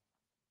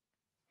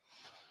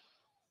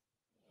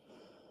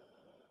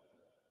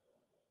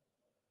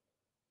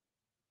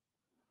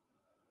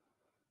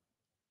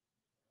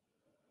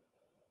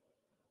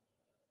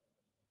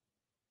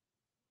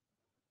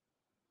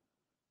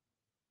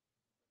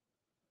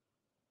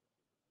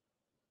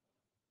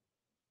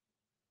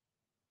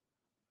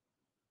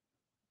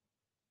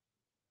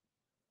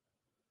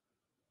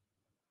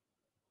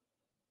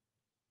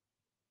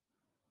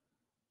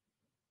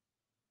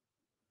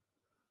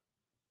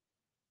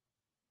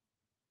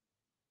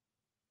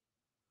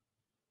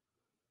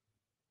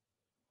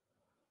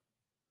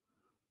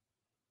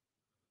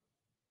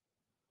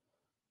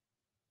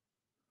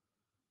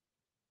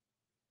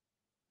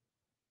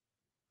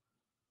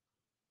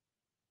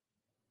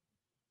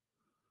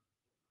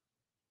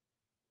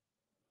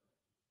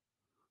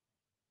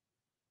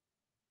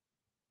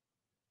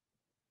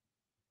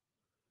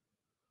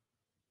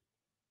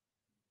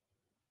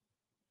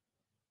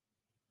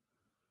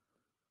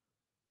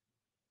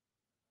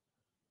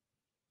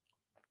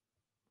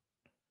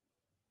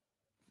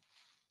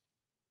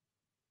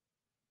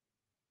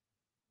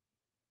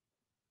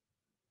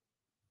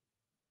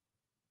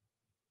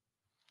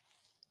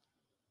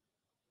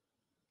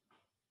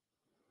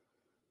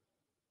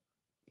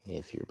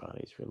 If your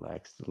body's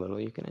relaxed a little,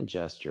 you can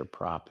adjust your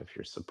prop if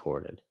you're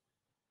supported.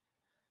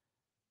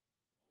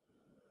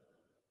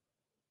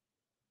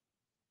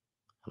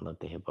 And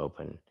let the hip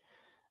open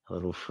a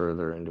little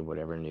further into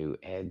whatever new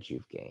edge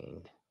you've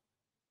gained.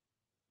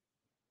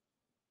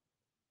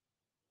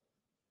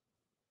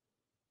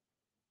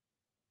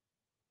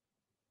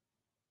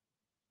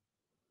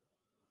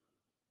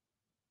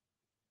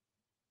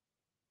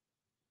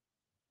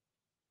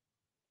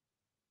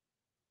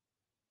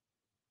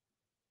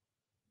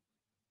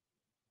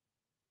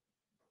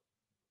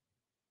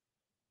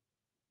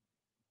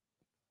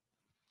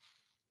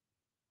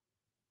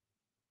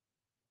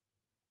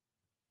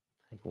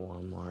 Take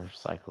one more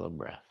cycle of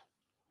breath.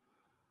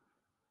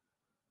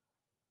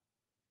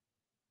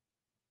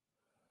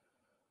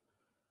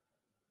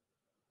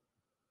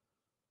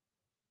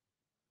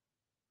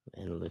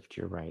 And lift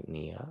your right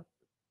knee up.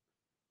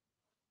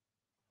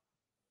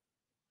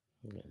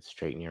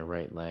 Straighten your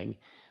right leg.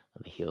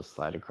 Let the heel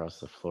slide across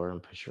the floor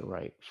and push your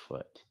right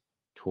foot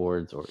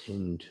towards or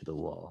into the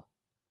wall.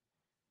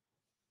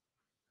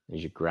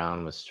 As you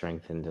ground with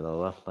strength into the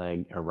left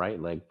leg or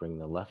right leg, bring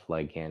the left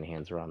leg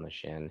hands around the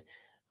shin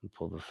and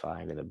pull the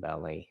thigh to the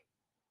belly.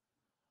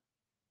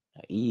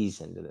 Now ease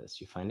into this.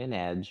 You find an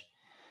edge.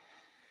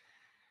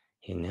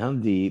 Inhale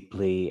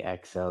deeply,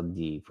 exhale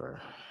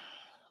deeper.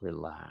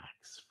 Relax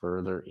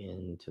further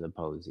into the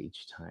pose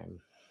each time.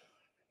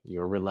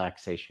 Your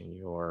relaxation,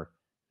 your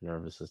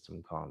nervous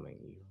system calming,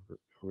 your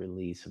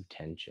release of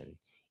tension,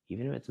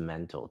 even if it's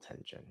mental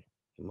tension,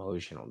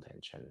 emotional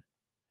tension.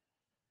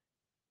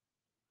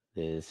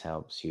 This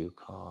helps you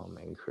calm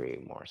and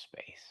create more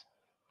space.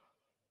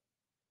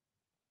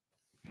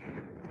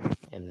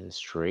 And then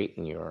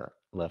straighten your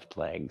left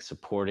leg,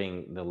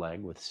 supporting the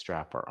leg with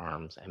strap or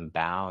arms, and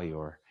bow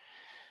your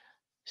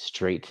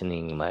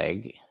straightening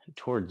leg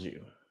towards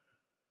you.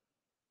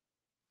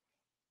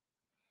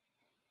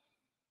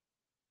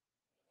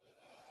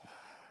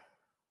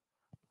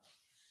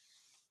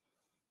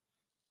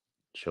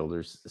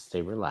 Shoulders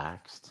stay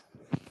relaxed.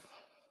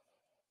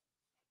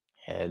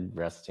 Head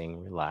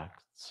resting,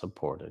 relaxed,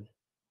 supported.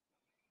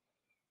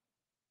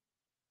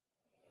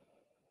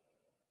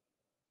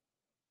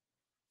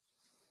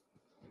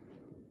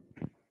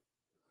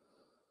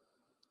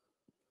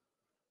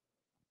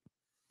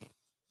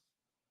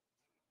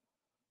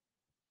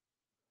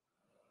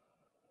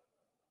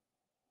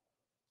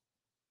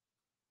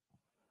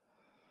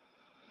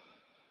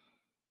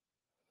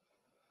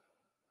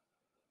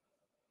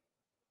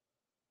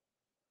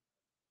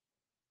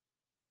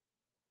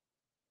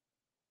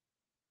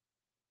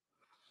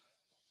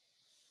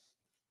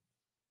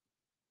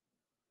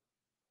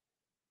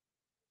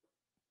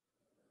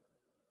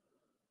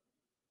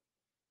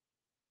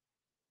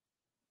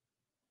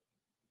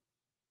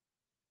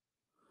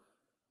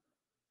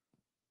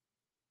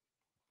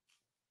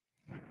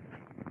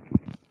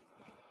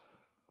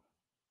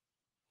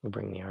 We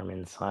bring the arm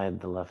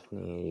inside the left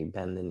knee,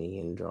 bend the knee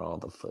and draw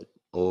the foot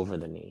over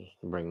the knee.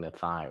 Bring the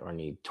thigh or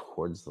knee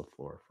towards the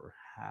floor for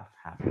half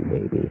happy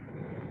baby.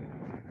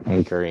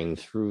 Anchoring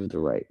through the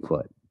right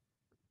foot,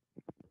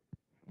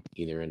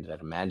 either into that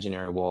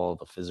imaginary wall,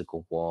 the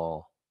physical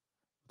wall,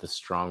 the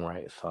strong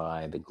right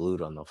thigh, the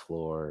glute on the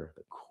floor,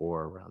 the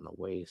core around the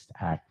waist,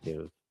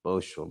 active,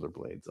 both shoulder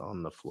blades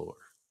on the floor,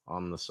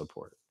 on the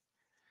support.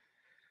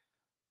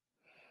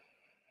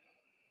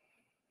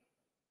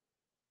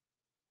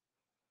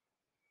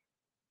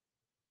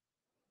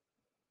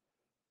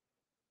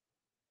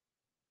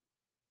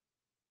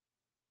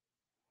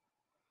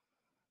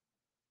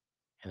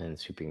 And then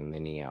sweeping the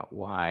knee out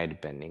wide,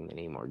 bending the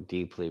knee more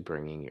deeply,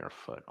 bringing your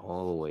foot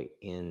all the way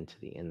into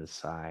the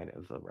inside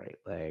of the right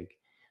leg,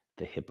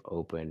 the hip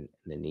open,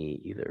 the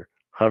knee either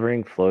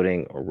hovering,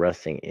 floating, or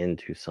resting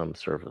into some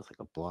surface like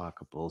a block,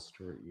 a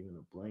bolster, even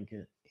a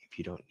blanket if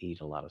you don't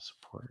need a lot of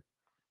support.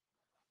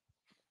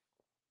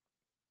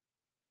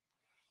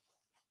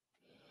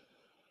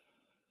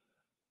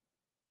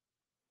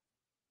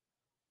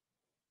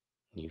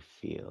 You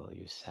feel,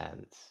 you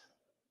sense,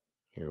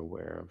 you're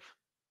aware of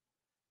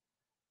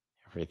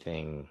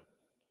everything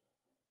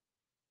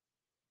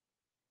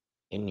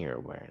in your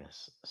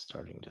awareness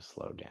starting to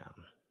slow down.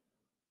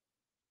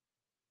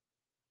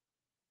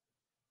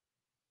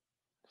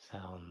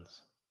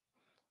 Sounds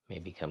may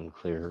become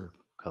clearer,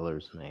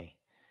 colors may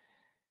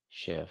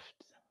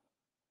shift.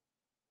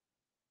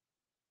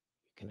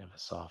 You can have a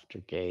softer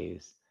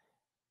gaze,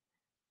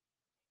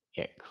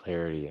 yet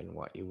clarity in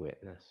what you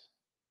witness.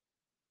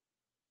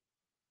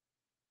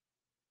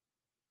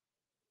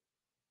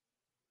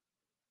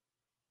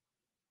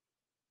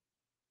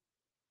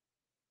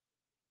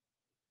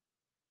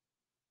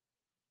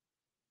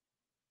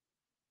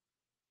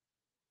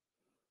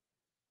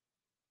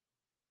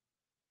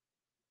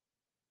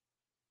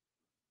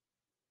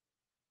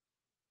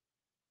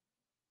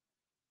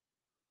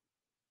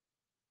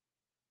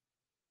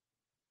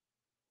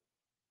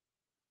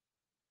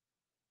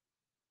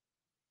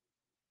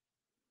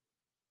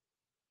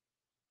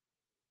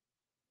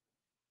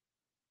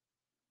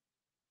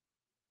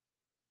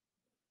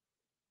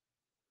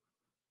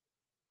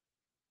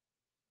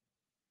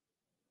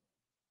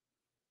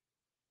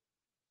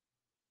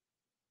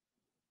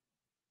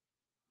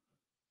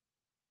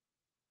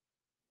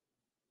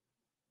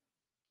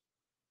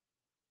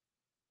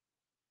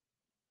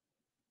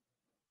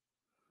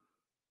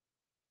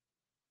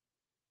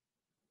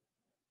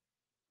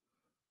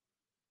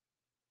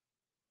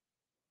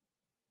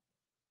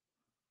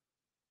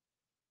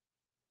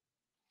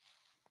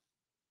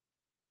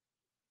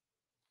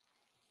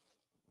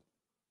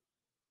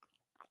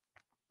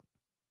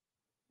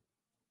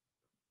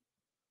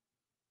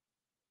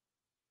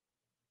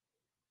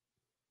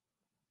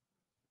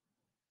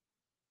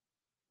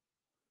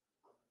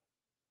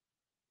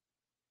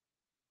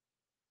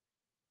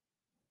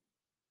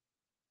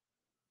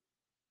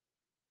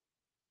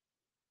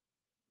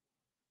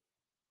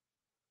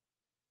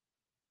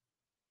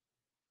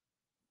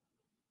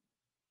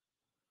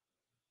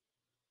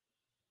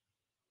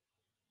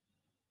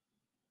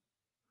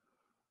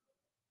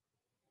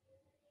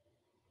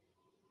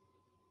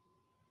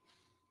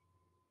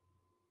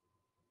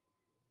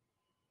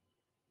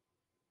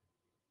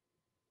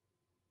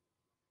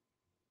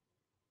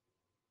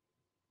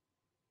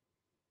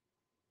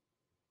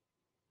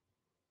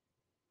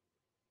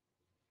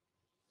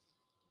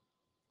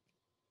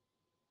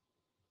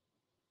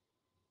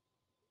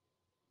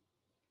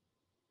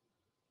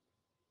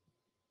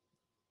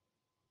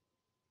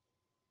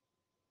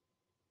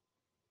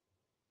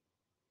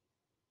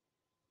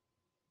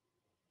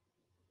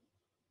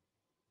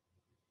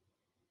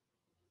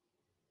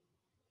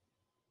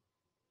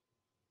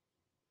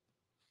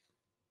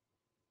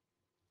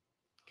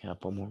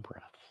 Couple more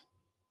breaths.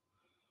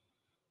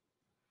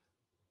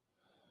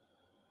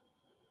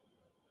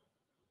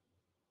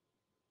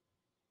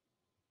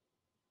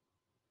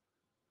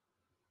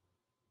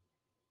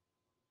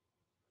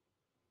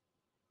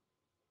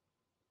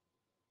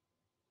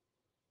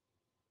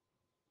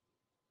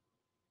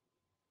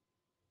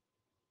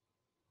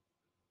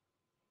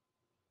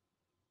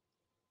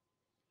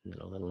 And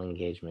a little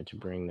engagement to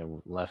bring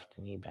the left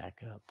knee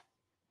back up.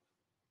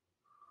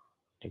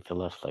 Take the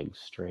left leg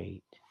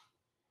straight.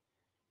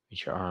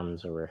 Reach your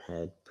arms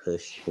overhead.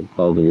 Push the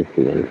ball of your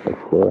feet into the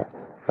floor.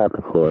 Flat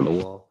the floor of the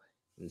wall.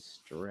 And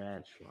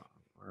stretch long.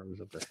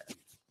 Arms overhead.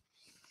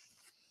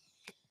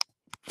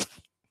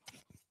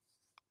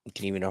 You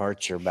can even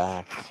arch your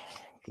back.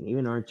 You can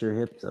even arch your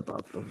hips up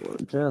off the floor.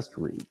 Just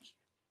reach.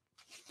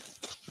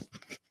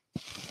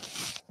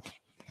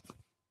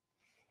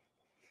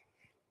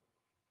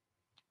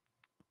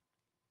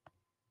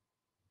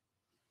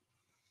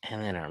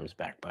 And then arms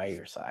back by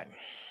your side.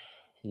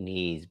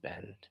 Knees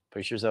bend.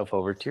 Push yourself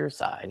over to your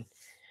side.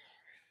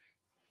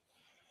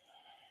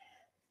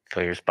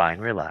 Feel your spine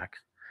relax.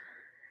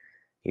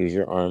 Use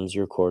your arms,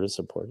 your core to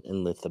support,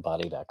 and lift the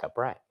body back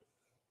upright.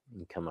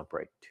 And come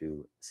upright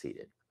to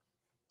seated.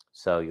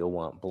 So you'll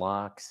want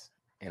blocks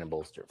and a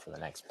bolster for the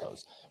next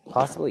pose.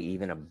 Possibly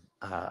even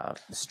a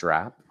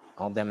strap.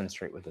 I'll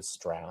demonstrate with a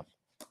strap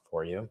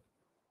for you.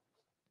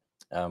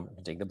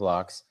 Take the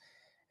blocks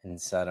and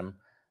set them.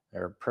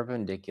 They're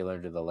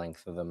perpendicular to the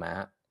length of the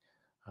mat,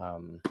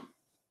 and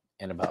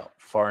about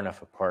far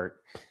enough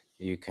apart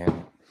you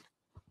can,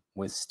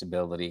 with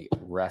stability,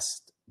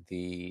 rest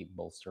the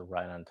bolster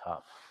right on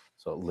top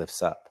so it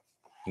lifts up.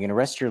 You're going to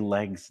rest your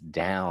legs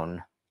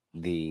down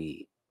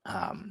the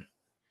on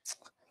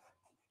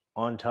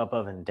top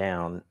of and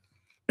down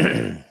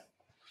the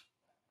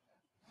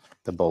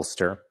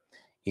bolster.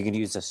 You can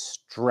use a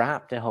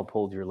strap to help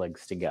hold your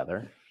legs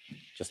together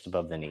just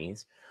above the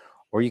knees,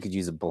 or you could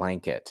use a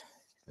blanket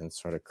and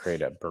sort of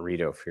create a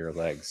burrito for your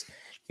legs.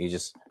 You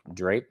just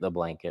drape the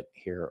blanket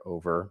here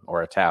over,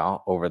 or a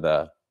towel over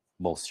the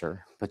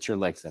bolster, put your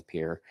legs up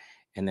here,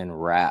 and then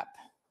wrap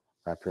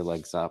your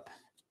legs up,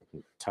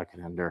 tuck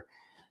it under,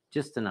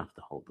 just enough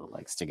to hold the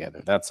legs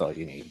together. That's all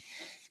you need.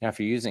 Now, if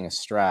you're using a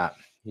strap,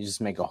 you just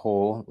make a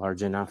hole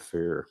large enough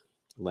for your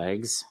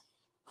legs.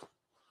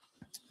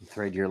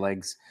 Thread your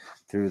legs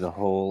through the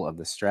hole of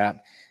the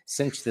strap.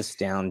 Cinch this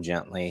down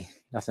gently,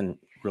 nothing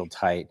real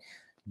tight,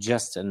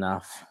 just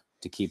enough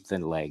to keep the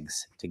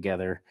legs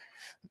together.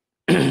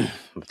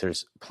 But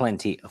there's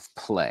plenty of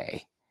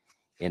play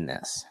in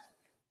this.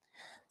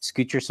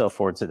 Scoot yourself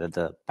forward to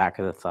the back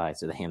of the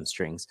thighs or the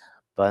hamstrings,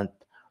 but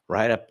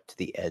right up to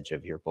the edge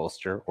of your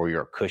bolster or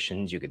your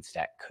cushions. You could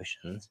stack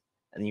cushions,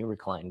 and you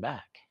recline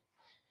back.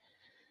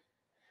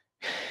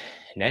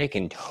 Now you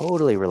can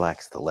totally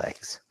relax the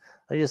legs.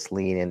 I just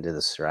lean into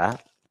the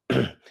strap.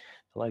 The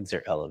legs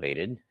are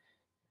elevated.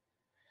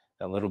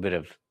 A little bit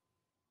of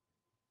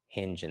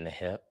hinge in the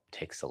hip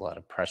takes a lot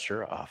of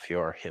pressure off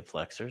your hip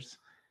flexors.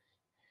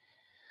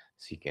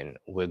 So you can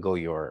wiggle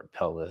your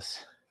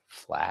pelvis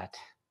flat,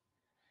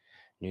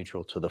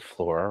 neutral to the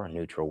floor, or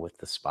neutral with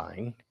the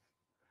spine.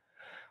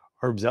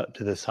 Arms out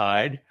to the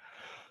side.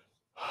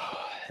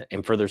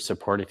 And further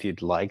support, if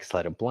you'd like,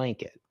 slide a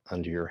blanket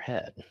under your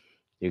head.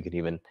 You could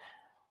even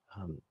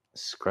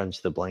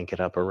scrunch the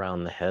blanket up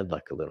around the head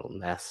like a little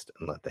nest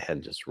and let the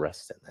head just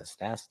rest in this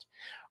nest.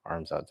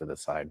 Arms out to the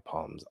side,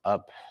 palms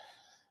up.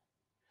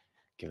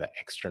 Give that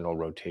external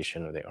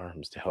rotation of the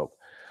arms to help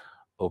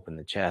open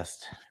the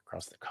chest,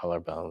 across the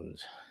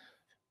collarbones,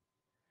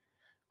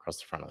 across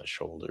the front of the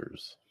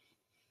shoulders.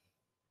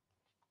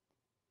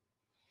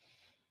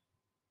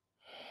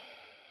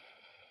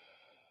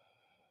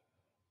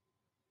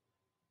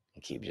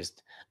 And keep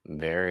just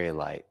very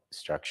light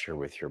structure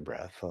with your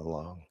breath. A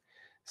long,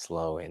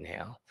 slow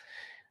inhale.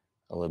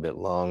 A little bit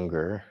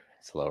longer,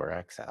 slower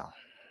exhale.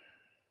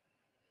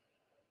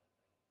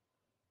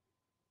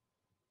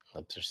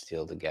 Lips are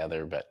still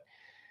together, but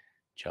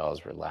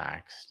jaws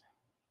relaxed.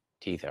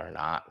 Teeth are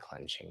not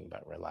clenching,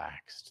 but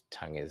relaxed.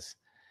 Tongue is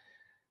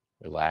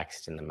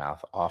relaxed in the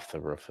mouth, off the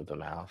roof of the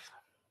mouth.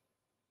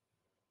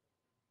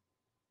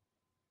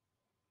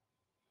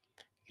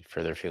 You can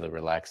further feel the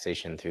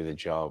relaxation through the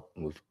jaw,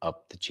 move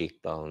up the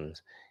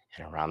cheekbones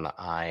and around the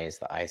eye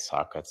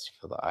sockets.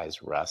 Feel the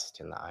eyes rest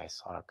in the eye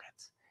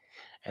sockets.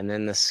 And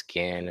then the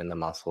skin and the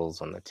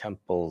muscles on the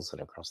temples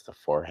and across the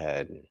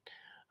forehead and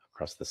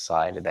across the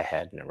side of the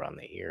head and around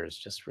the ears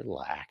just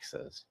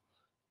relaxes.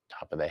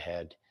 Top of the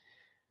head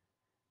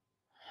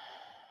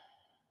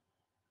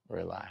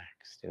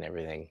relaxed and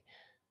everything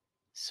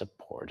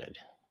supported.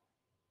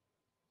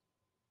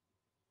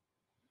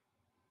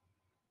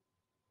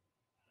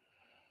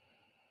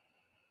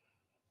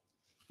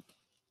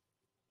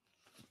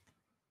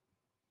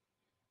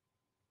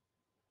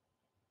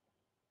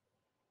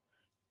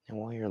 And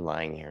while you're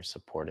lying here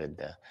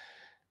supported,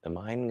 the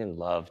mind can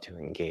love to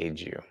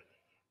engage you.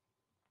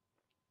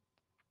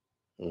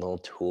 Little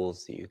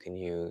tools that you can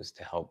use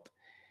to help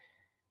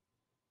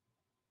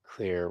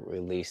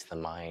release the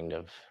mind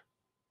of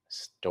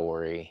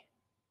story,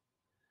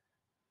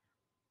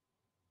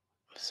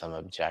 some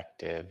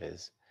objective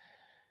is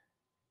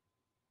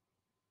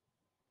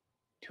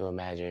to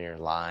imagine you're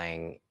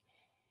lying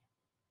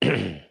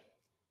on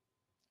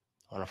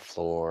a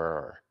floor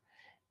or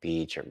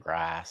beach or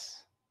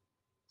grass,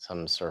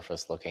 some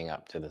surface looking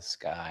up to the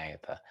sky,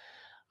 the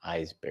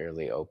eyes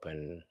barely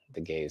open,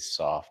 the gaze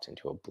soft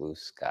into a blue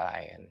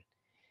sky, and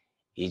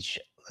each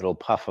little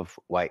puff of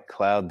white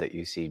cloud that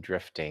you see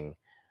drifting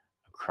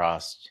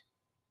across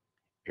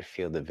your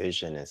field of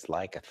vision is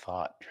like a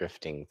thought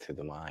drifting through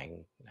the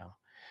mind. Now,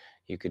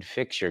 you could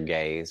fix your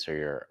gaze or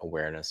your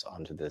awareness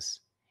onto this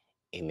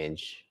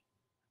image,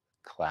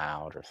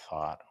 cloud, or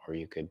thought, or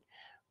you could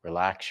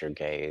relax your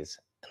gaze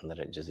and let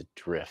it just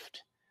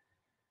drift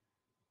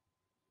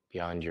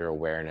beyond your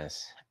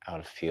awareness, out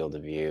of field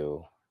of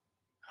view,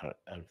 out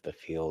of the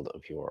field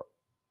of your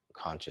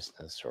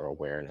consciousness or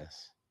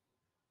awareness.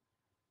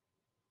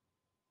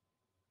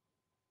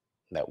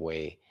 That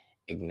way,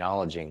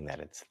 acknowledging that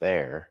it's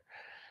there,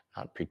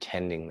 not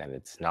pretending that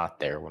it's not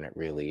there when it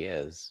really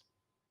is,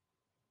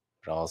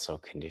 but also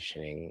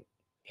conditioning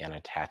the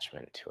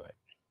unattachment to it,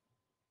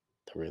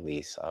 the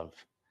release of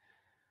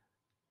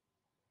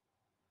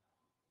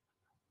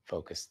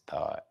focused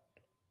thought,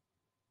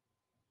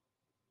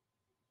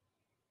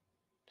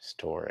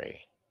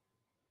 story,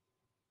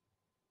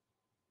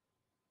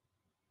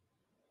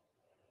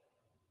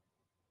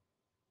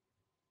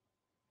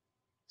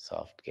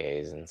 soft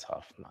gaze, and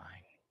soft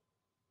mind.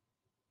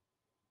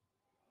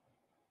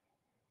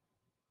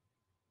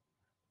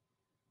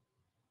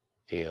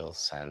 Feel,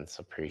 sense,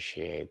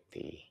 appreciate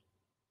the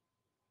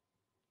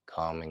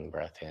calming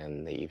breath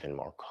in, the even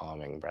more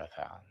calming breath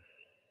out.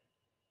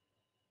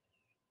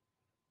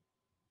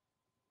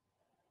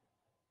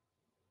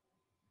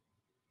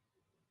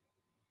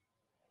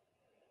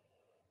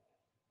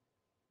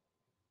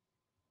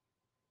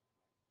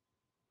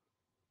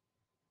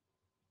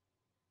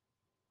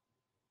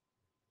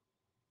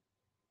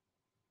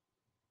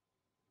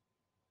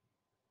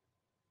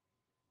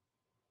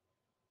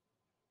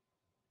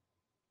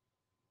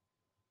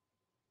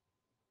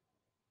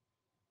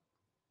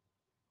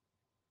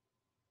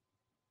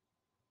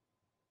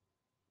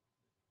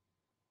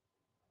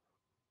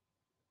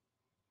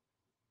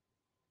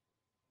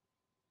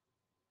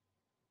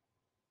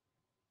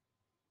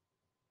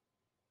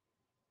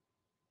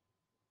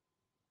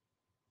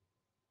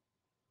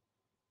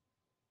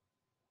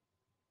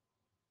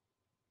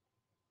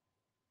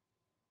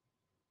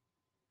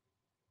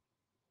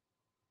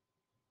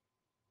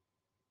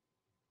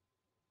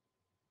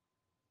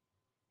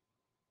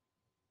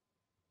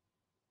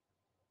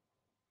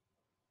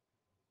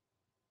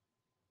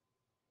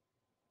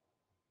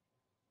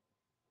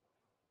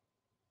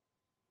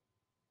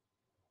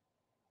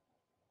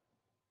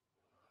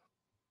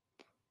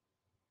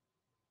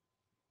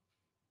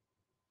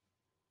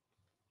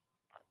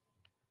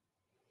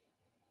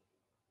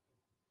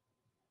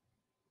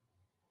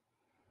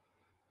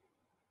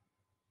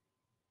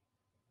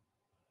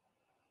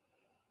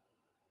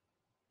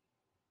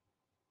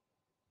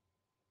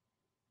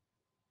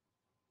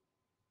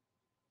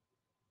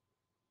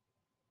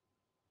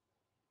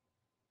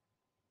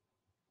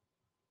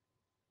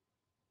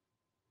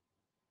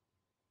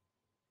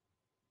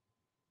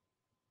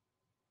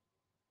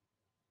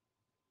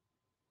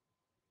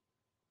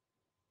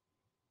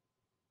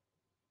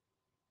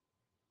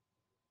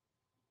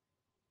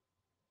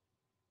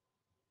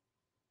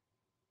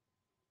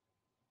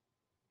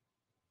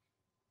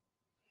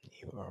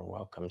 You are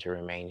welcome to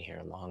remain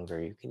here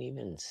longer. You can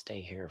even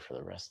stay here for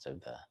the rest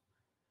of the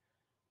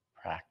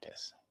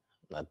practice.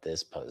 Let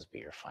this pose be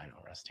your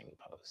final resting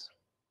pose.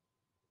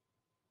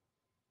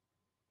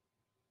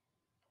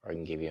 Or I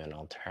can give you an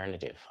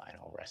alternative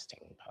final resting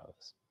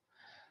pose.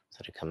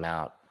 So to come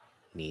out,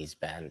 knees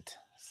bent,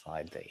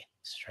 slide the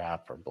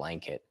strap or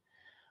blanket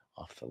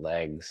off the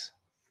legs,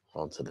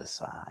 roll to the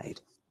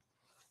side,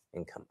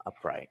 and come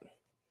upright.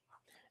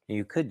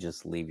 You could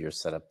just leave your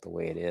setup the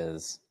way it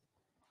is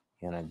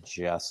and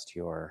adjust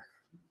your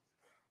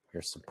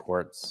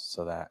supports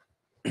so that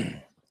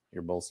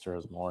your bolster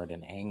is more at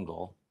an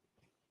angle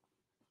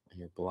and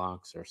your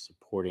blocks are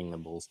supporting the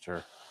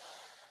bolster,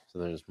 so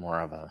there's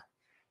more of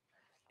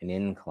an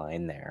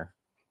incline there.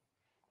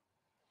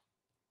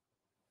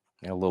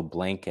 A little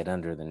blanket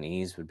under the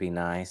knees would be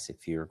nice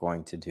if you're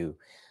going to do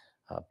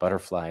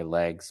butterfly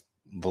legs,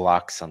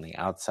 blocks on the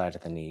outside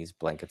of the knees,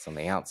 blankets on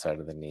the outside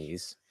of the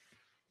knees.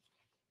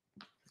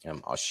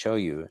 I'll show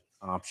you an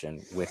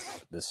option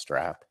with the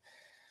strap.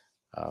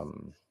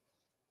 You'd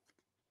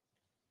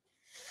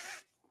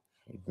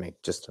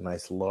make just a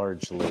nice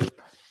large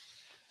loop.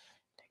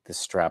 Take the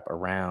strap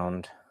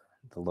around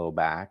the low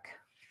back,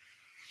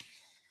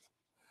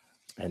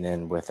 and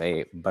then with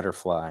a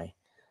butterfly,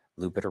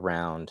 loop it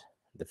around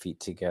the feet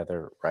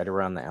together, right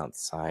around the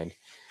outside.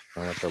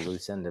 And at the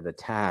loose end of the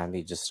tab,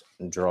 you just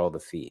draw the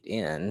feet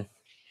in.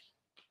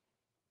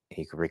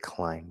 You can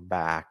recline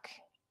back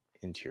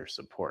into your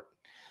support.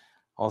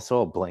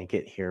 Also, a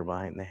blanket here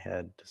behind the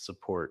head to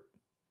support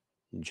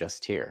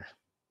just here,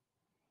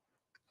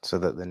 so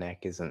that the neck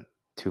isn't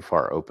too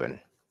far open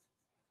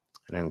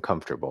and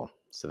uncomfortable.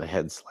 So the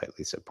head's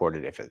slightly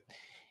supported if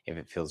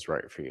it feels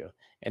right for you.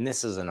 And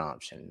this is an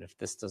option. If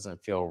this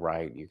doesn't feel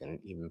right, you can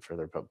even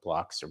further put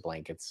blocks or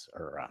blankets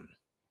or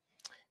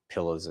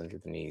pillows under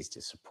the knees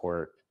to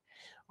support.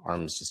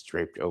 Arms just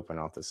draped open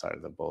off the side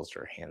of the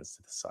bolster, hands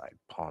to the side,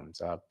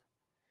 palms up.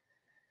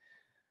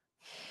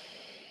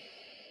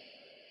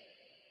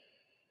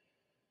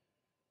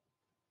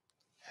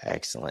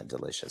 Excellent,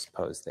 delicious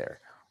pose there.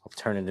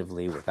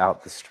 Alternatively,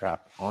 without the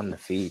strap on the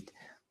feet,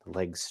 the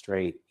legs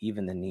straight,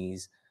 even the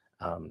knees,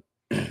 um,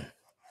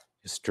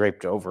 just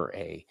draped over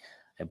a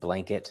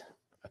blanket,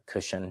 a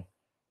cushion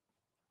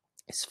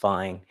is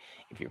fine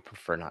if you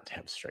prefer not to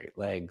have straight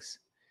legs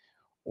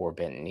or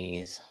bent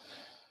knees,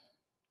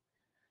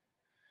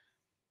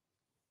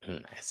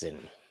 as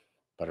in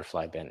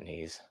butterfly bent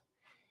knees.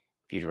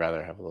 If you'd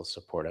rather have a little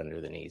support under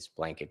the knees,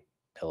 blanket,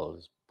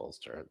 pillows,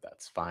 bolster,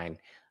 that's fine.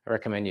 I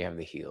recommend you have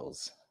the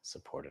heels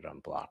supported on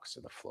blocks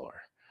or the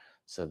floor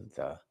so that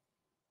the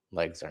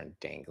legs aren't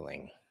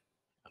dangling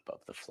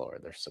above the floor.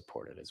 They're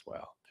supported as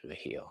well through the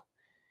heel.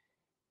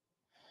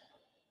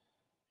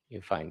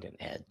 You find an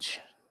edge.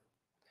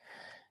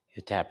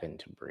 You tap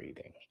into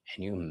breathing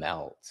and you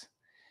melt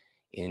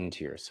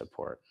into your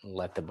support.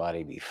 Let the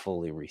body be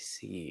fully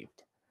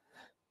received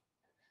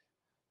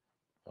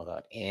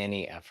without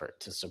any effort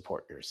to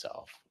support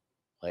yourself.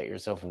 Let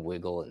yourself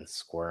wiggle and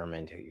squirm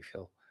until you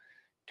feel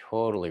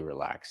totally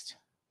relaxed,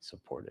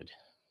 supported,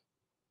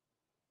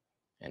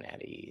 and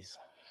at ease.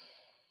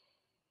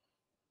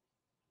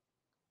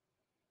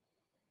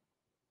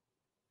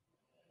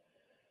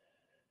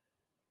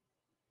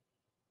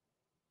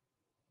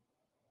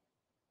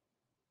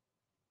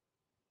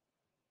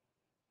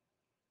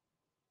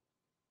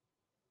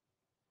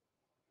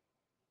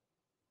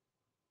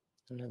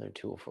 Another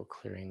tool for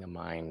clearing the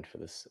mind for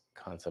this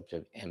concept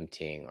of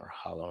emptying or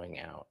hollowing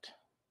out.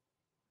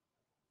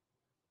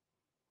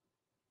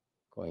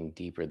 Going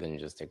deeper than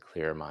just a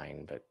clear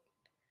mind, but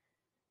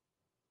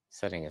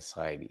setting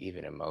aside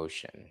even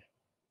emotion,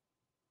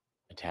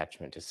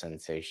 attachment to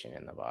sensation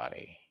in the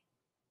body.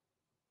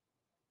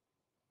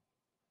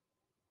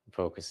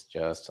 Focus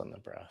just on the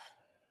breath.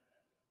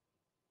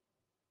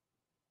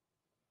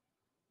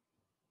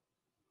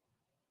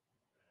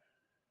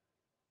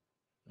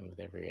 And with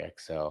every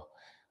exhale,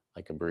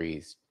 like a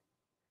breeze,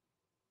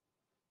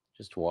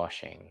 just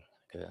washing,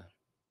 like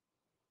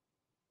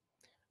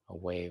a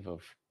wave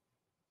of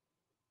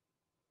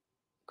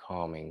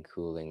calming,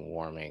 cooling,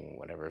 warming,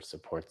 whatever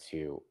supports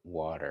you,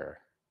 water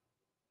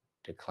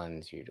to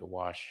cleanse you, to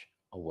wash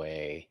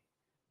away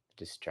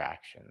the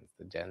distractions,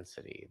 the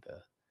density, the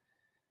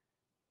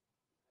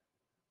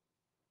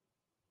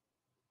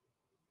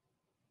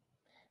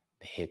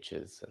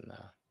hitches and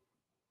the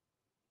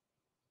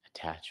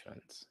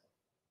attachments.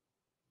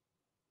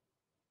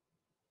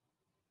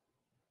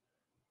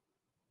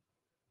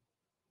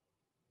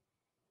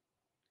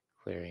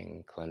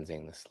 Clearing,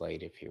 cleansing the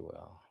slate, if you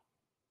will.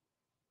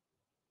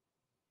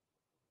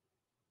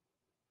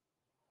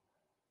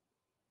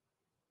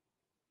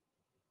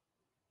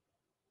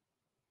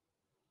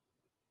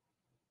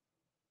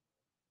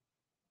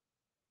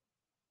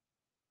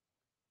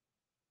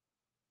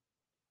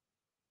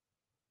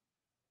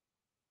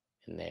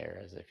 And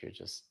there, as if you're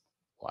just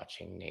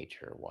watching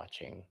nature,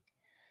 watching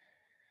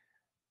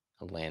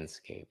a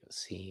landscape, a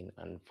scene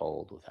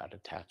unfold without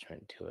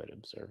attachment to it,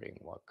 observing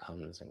what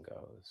comes and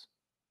goes.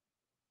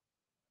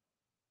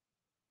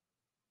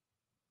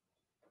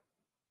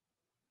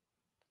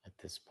 At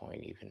this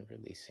point, even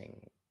releasing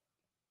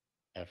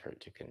effort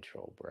to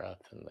control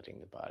breath and letting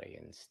the body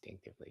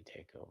instinctively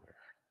take over.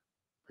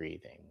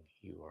 Breathing,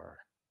 you are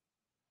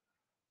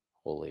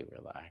wholly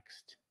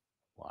relaxed,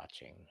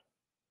 watching,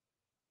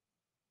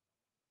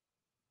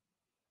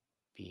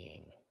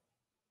 being.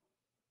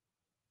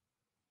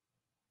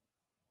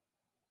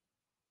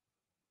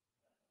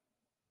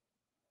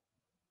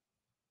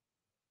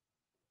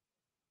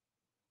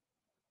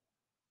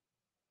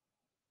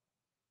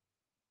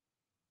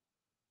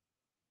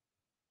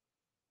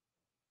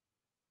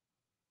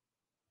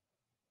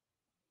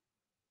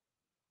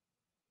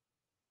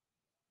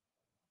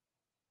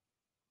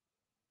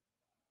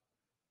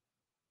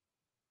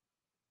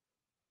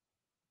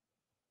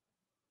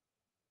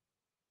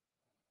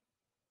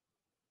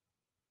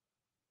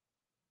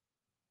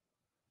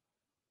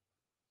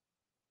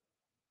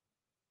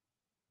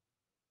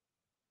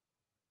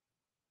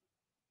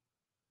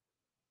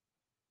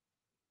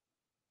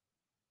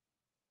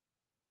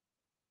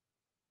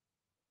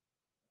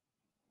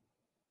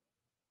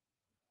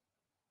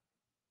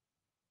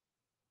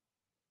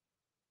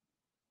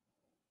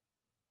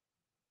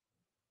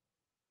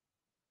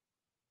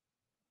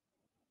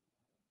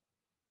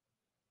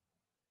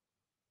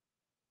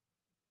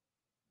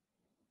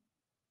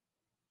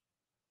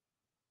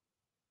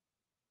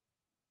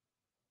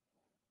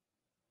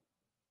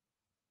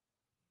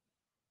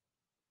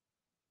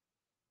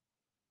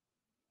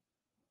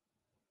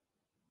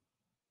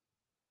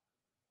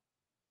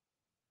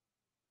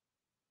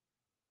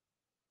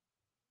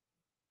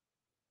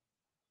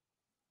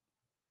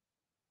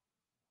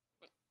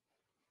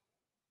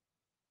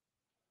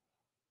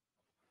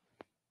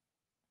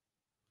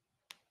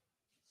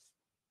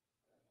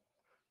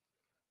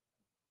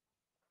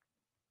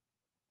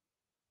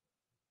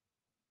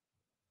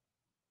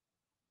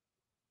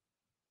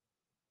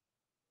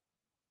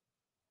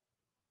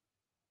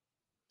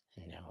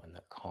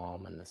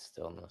 calm and the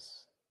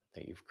stillness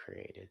that you've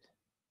created.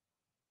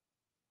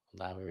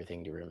 Allow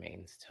everything to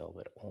remain still,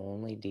 but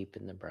only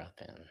deepen the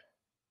breath in.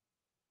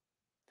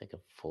 Take a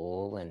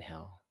full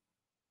inhale.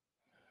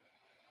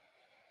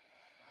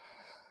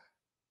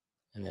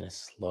 And then a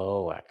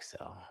slow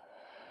exhale.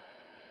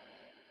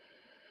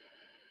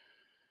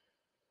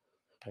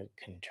 But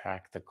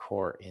contract the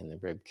core in the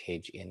rib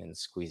cage in and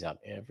squeeze out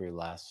every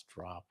last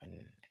drop.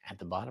 And at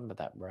the bottom of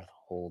that breath,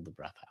 hold the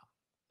breath out.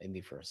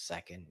 Maybe for a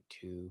second,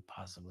 2,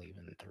 possibly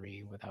even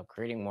 3, without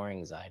creating more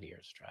anxiety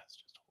or stress.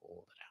 Just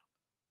hold it out.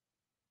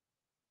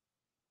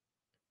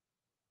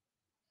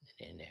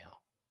 And inhale.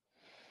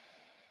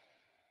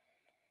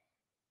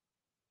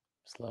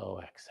 Slow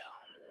exhale.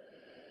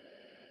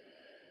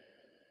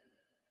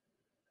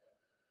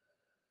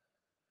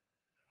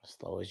 As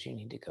slow as you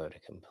need to go to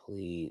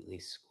completely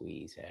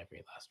squeeze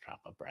every last drop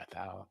of breath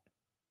out.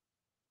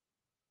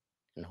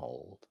 And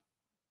hold.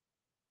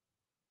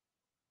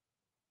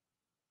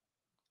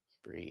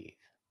 Breathe.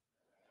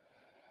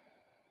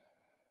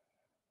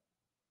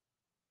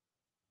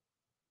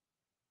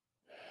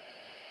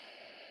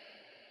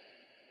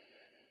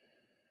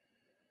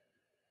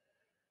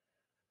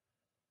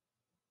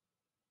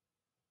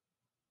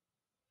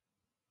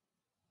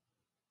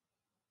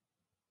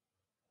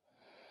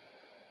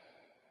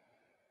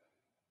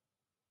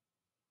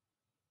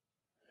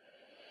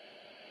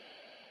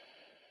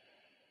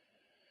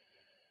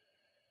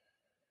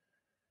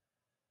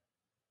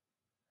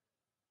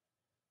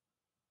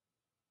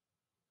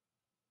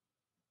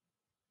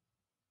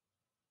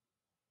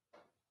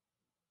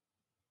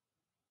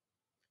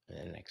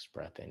 And the next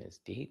breath in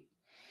is deep,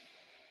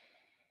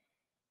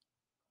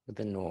 with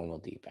a normal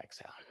deep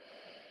exhale.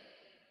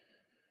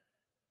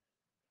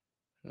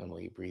 And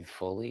when you breathe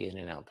fully in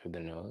and out through the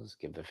nose,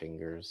 give the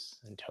fingers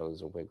and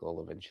toes a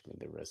wiggle, eventually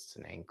the wrists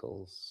and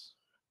ankles,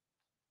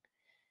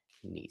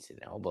 knees and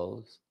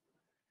elbows,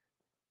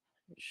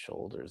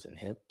 shoulders and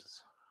hips.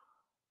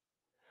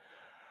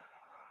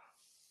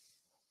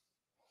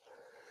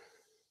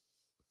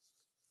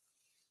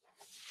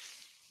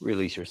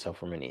 Release yourself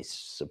from any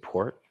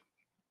support,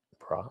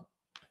 prop.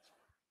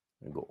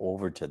 And go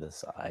over to the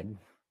side.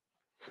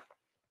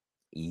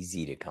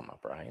 Easy to come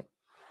upright.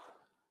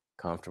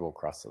 Comfortable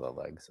across the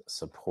legs.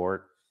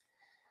 Support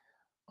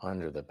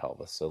under the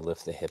pelvis. So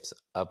lift the hips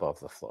up off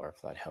the floor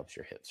if that helps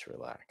your hips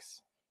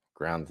relax.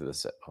 Ground through the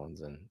sit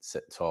bones and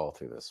sit tall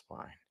through the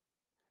spine.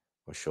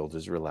 With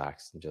shoulders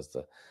relaxed and just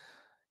a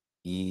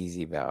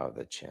easy bow of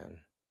the chin.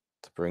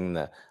 To bring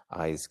the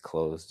eyes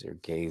closed, your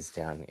gaze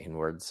down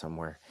inward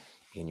somewhere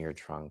in your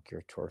trunk,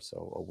 your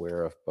torso,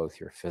 aware of both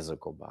your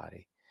physical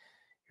body,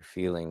 your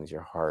feelings,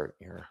 your heart,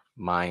 your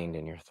mind,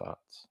 and your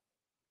thoughts.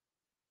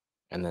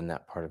 And then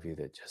that part of you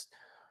that just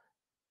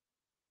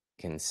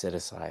can sit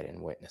aside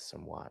and witness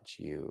and watch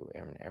you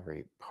and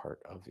every part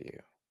of you.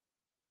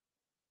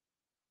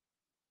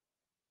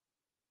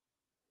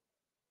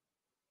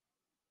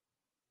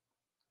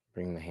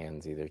 Bring the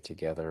hands either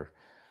together,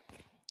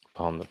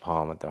 palm to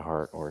palm at the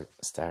heart, or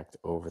stacked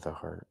over the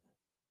heart.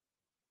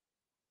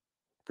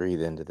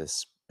 Breathe into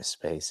this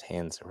space,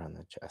 hands around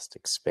the chest.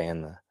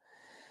 Expand the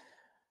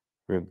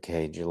rib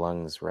cage, your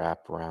lungs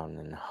wrap around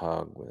and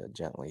hug with a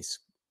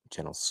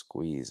gentle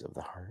squeeze of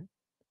the heart.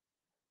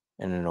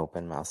 And an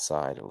open mouth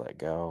sigh to let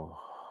go.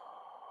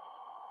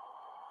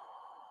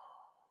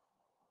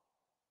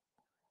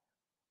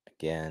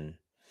 Again.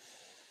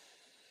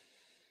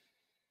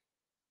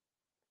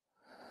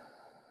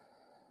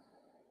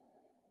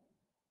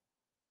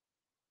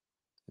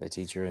 The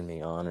teacher in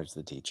me honors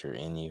the teacher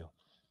in you.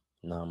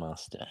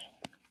 Namaste.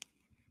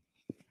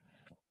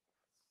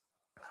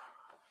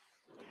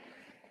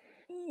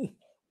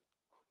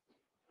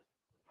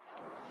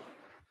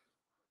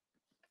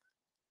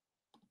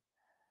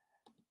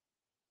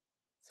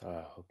 So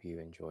I hope you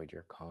enjoyed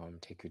your calm.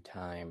 Take your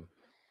time.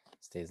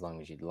 Stay as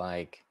long as you'd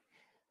like.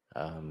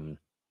 And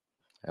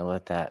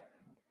let that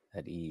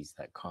ease,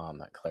 that calm,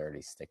 that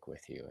clarity stick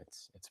with you.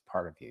 It's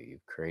part of you.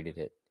 You've created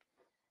it.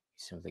 You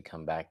simply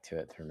come back to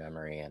it through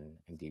memory and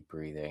deep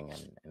breathing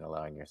and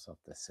allowing yourself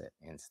to sit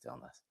in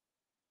stillness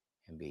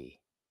and be.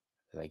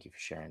 Thank you for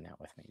sharing that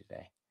with me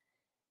today.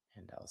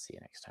 And I'll see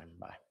you next time.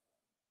 Bye.